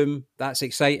 I assume that's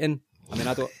exciting. I mean,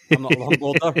 I'm not a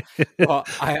longboarder, but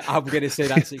I'm going to say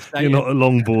that's exciting. You're not a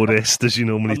longboardist, as you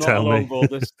normally tell me. I'm not a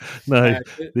longboardist. No.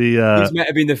 These might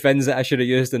have been the fins that I should have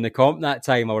used in the comp that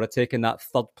time. I would have taken that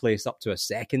 3rd place up to a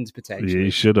 2nd, potentially. Yeah,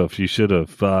 you should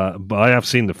have. But I have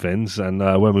seen the fins, and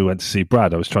when we went to see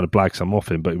Brad, I was trying to blag some off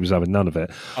him, but he was having none of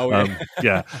it. Oh, yeah.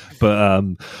 Yeah. But...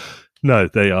 no,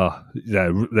 they are.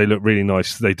 Yeah, they look really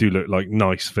nice. They do look like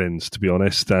nice fins, to be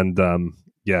honest. And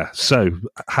so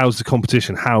how's the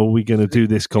competition? How are we going to do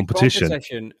this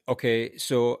competition? Okay,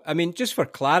 so I mean, just for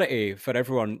clarity for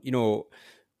everyone,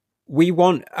 we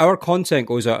want our content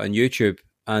goes out on YouTube,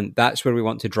 and that's where we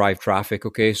want to drive traffic.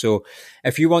 Okay, so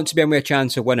if you want to be with a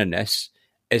chance of winning this,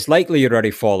 it's likely you're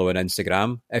already following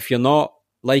Instagram. If you're not,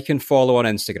 like and follow on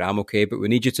Instagram, okay, but we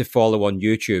need you to follow on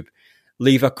YouTube.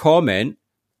 Leave a comment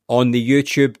on the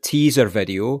YouTube teaser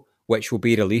video, which will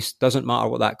be released. Doesn't matter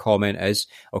what that comment is,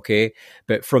 okay?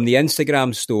 But from the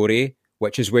Instagram story,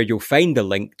 which is where you'll find the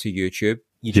link to YouTube,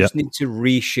 you just need to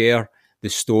reshare the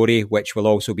story, which will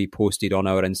also be posted on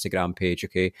our Instagram page,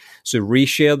 okay? So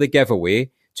reshare the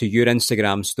giveaway to your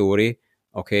Instagram story,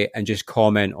 okay? And just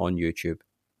comment on YouTube.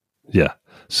 Yeah.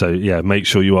 So, make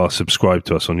sure you are subscribed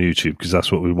to us on YouTube, because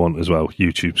that's what we want as well.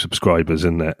 YouTube subscribers,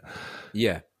 isn't it?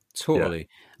 Yeah, totally.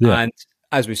 Yeah. And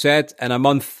as we said, in a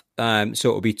month, so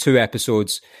it'll be 2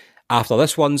 episodes after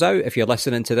this one's out. If you're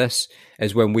listening to this,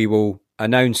 is when we will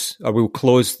announce, or we'll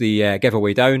close the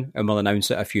giveaway down, and we'll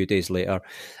announce it a few days later,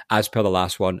 as per the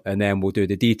last one. And then we'll do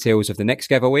the details of the next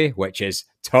giveaway, which is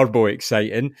turbo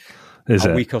exciting,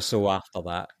 a week or so after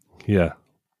that. Yeah.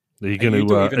 Are you going to? You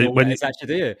don't even know what it is, actually,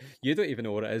 do you? You don't even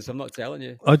know what it is. I'm not telling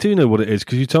you. I do know what it is,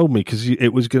 because you told me, because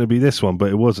it was going to be this one, but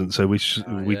it wasn't. So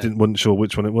wasn't sure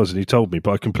which one it was, and you told me,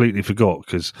 but I completely forgot,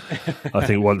 because I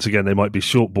think once again they might be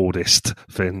shortboardist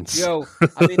fins. Yo,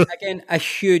 I mean, again, a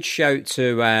huge shout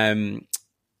to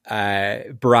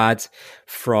Brad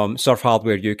from Surf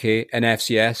Hardware UK and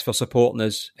FCS for supporting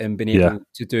us and being able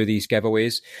to do these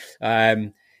giveaways.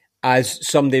 As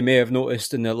somebody may have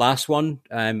noticed in the last one,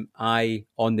 I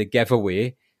on the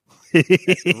giveaway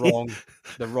the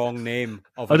wrong name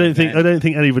of. I don't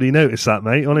think anybody noticed that,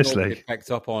 mate. Honestly, nobody picked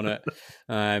up on it.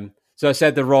 So I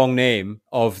said the wrong name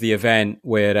of the event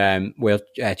where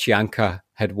Chianca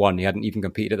had won. He hadn't even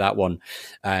competed at that one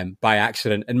by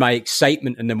accident. And my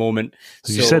excitement in the moment.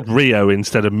 So you said Rio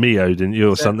instead of Mio, didn't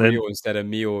you, or something? Rio instead of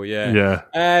Mio, yeah.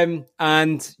 Yeah.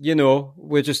 And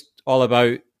we're just all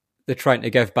about the trying to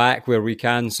give back where we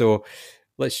can. So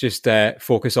let's just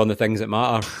focus on the things that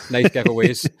matter. Nice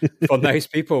giveaways for nice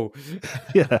people.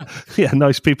 Yeah,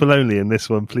 nice people only in this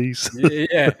one, please.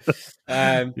 It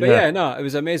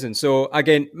was amazing. So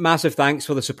again, massive thanks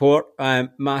for the support.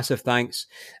 Massive thanks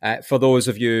for those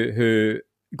of you who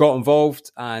got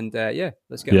involved, and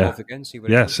let's get involved again. See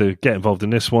what so get involved in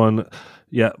this one.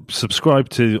 Yeah, subscribe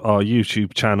to our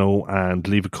YouTube channel and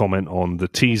leave a comment on the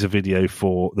teaser video.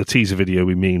 For the teaser video,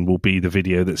 we mean will be the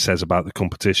video that says about the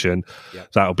competition.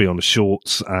 Yep. That'll be on the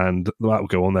shorts, and that will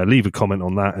go on there. Leave a comment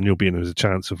on that, and you'll be in a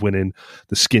chance of winning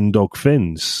the Skin Dog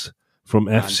fins from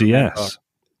FCS.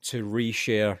 To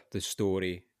reshare the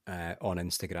story on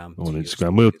Instagram.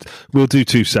 We'll do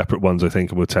 2 separate ones, I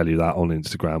think, and we'll tell you that on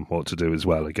Instagram what to do as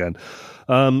well again.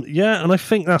 And I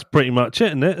think that's pretty much it,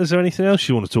 isn't it? Is there anything else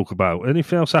you want to talk about?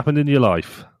 Anything else happened in your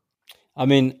life? I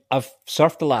mean, I've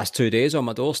surfed the last 2 days on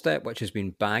my doorstep, which has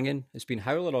been banging. It's been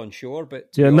howling on shore, but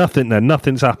nothing then.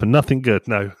 Nothing's happened. Nothing good.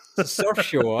 No. It's a surf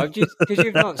show. Because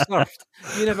you've not surfed,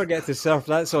 you never get to surf.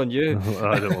 That's on you.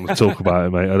 I don't want to talk about it,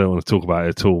 mate. I don't want to talk about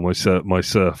it at all. My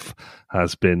surf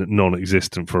has been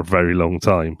non-existent for a very long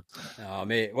time. Oh,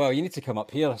 mate. Well, you need to come up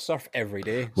here. I surf every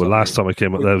day. Well, last time I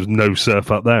came up, there was no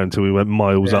surf up there until we went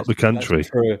miles up the country.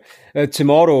 True.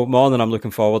 Tomorrow morning, I'm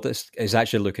looking forward. It's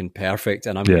actually looking perfect,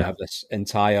 and I'm going to have this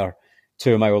entire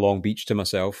 2 mile long beach to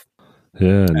myself.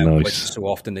 Yeah, nice. Which is so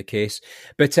often the case.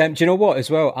 But do you know what? As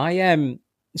well,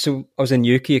 so I was in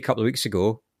Newquay a couple of weeks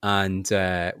ago and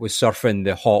was surfing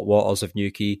the hot waters of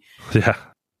Newquay. Yeah.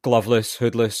 Gloveless,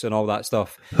 hoodless, and all that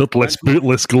stuff. Hoodless,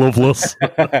 bootless, gloveless.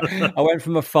 I went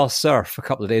from my first surf a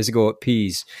couple of days ago at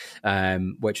Pease,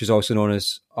 which is also known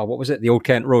as, what was it? The Old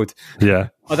Kent Road. Yeah.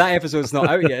 Oh, that episode's not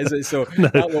out yet, is it? So no.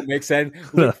 That won't make sense.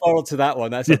 Look forward to that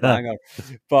one. That's a banger.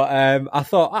 But I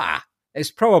thought, it's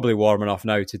probably warm enough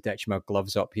now to ditch my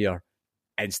gloves up here.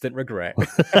 Instant regret.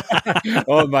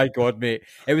 Oh my God, mate.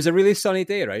 It was a really sunny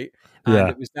day, right? And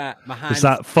it was that my hands... It's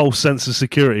that false sense of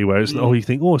security where it's, you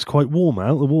think, it's quite warm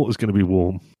out. The water's going to be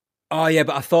warm. Oh, yeah,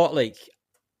 but I thought,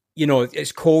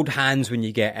 it's cold hands when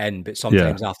you get in, but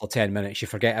sometimes after 10 minutes you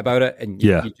forget about it and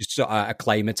you just sort of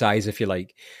acclimatise, if you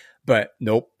like. But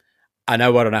nope. An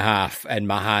hour and a half and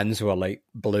my hands were like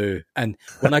blue. And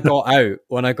when I got out,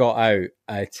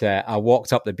 I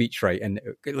walked up the beach, right? And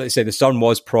let's say the sun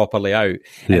was properly out.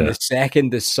 And the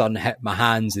second the sun hit my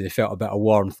hands and they felt a bit of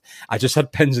warmth, I just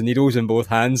had pins and needles in both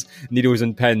hands, needles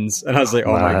and pins. And I was like,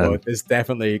 oh my God, there's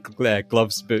definitely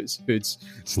gloves, boots, hoods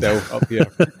still up here.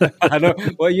 I know.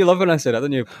 Well, you love when I say that,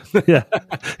 don't you? Yeah.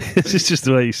 It's just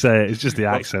the way you say it. It's just the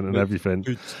accent and everything.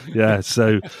 Yeah.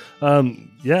 So,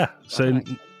 So...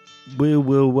 We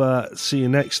will see you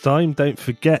next time. Don't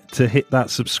forget to hit that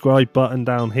subscribe button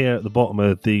down here at the bottom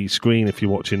of the screen if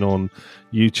you're watching on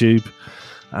YouTube.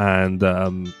 And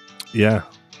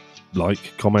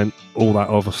like, comment, all that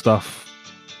other stuff.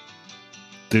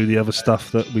 Do the other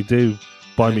stuff that we do.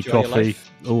 Buy me coffee,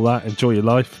 all that. Enjoy your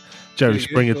life. Jerry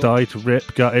Springer died,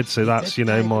 rip, gutted. So that's,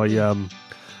 my,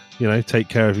 take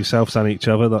care of yourselves and each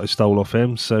other that I stole off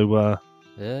him. So,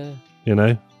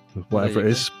 whatever it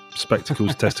is.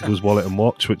 Spectacles, testicles, wallet and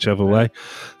watch, whichever way.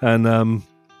 And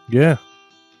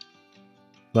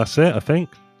that's it, I think.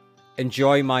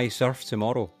 Enjoy my surf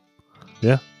tomorrow.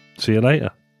 Yeah. See you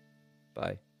later.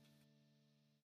 Bye.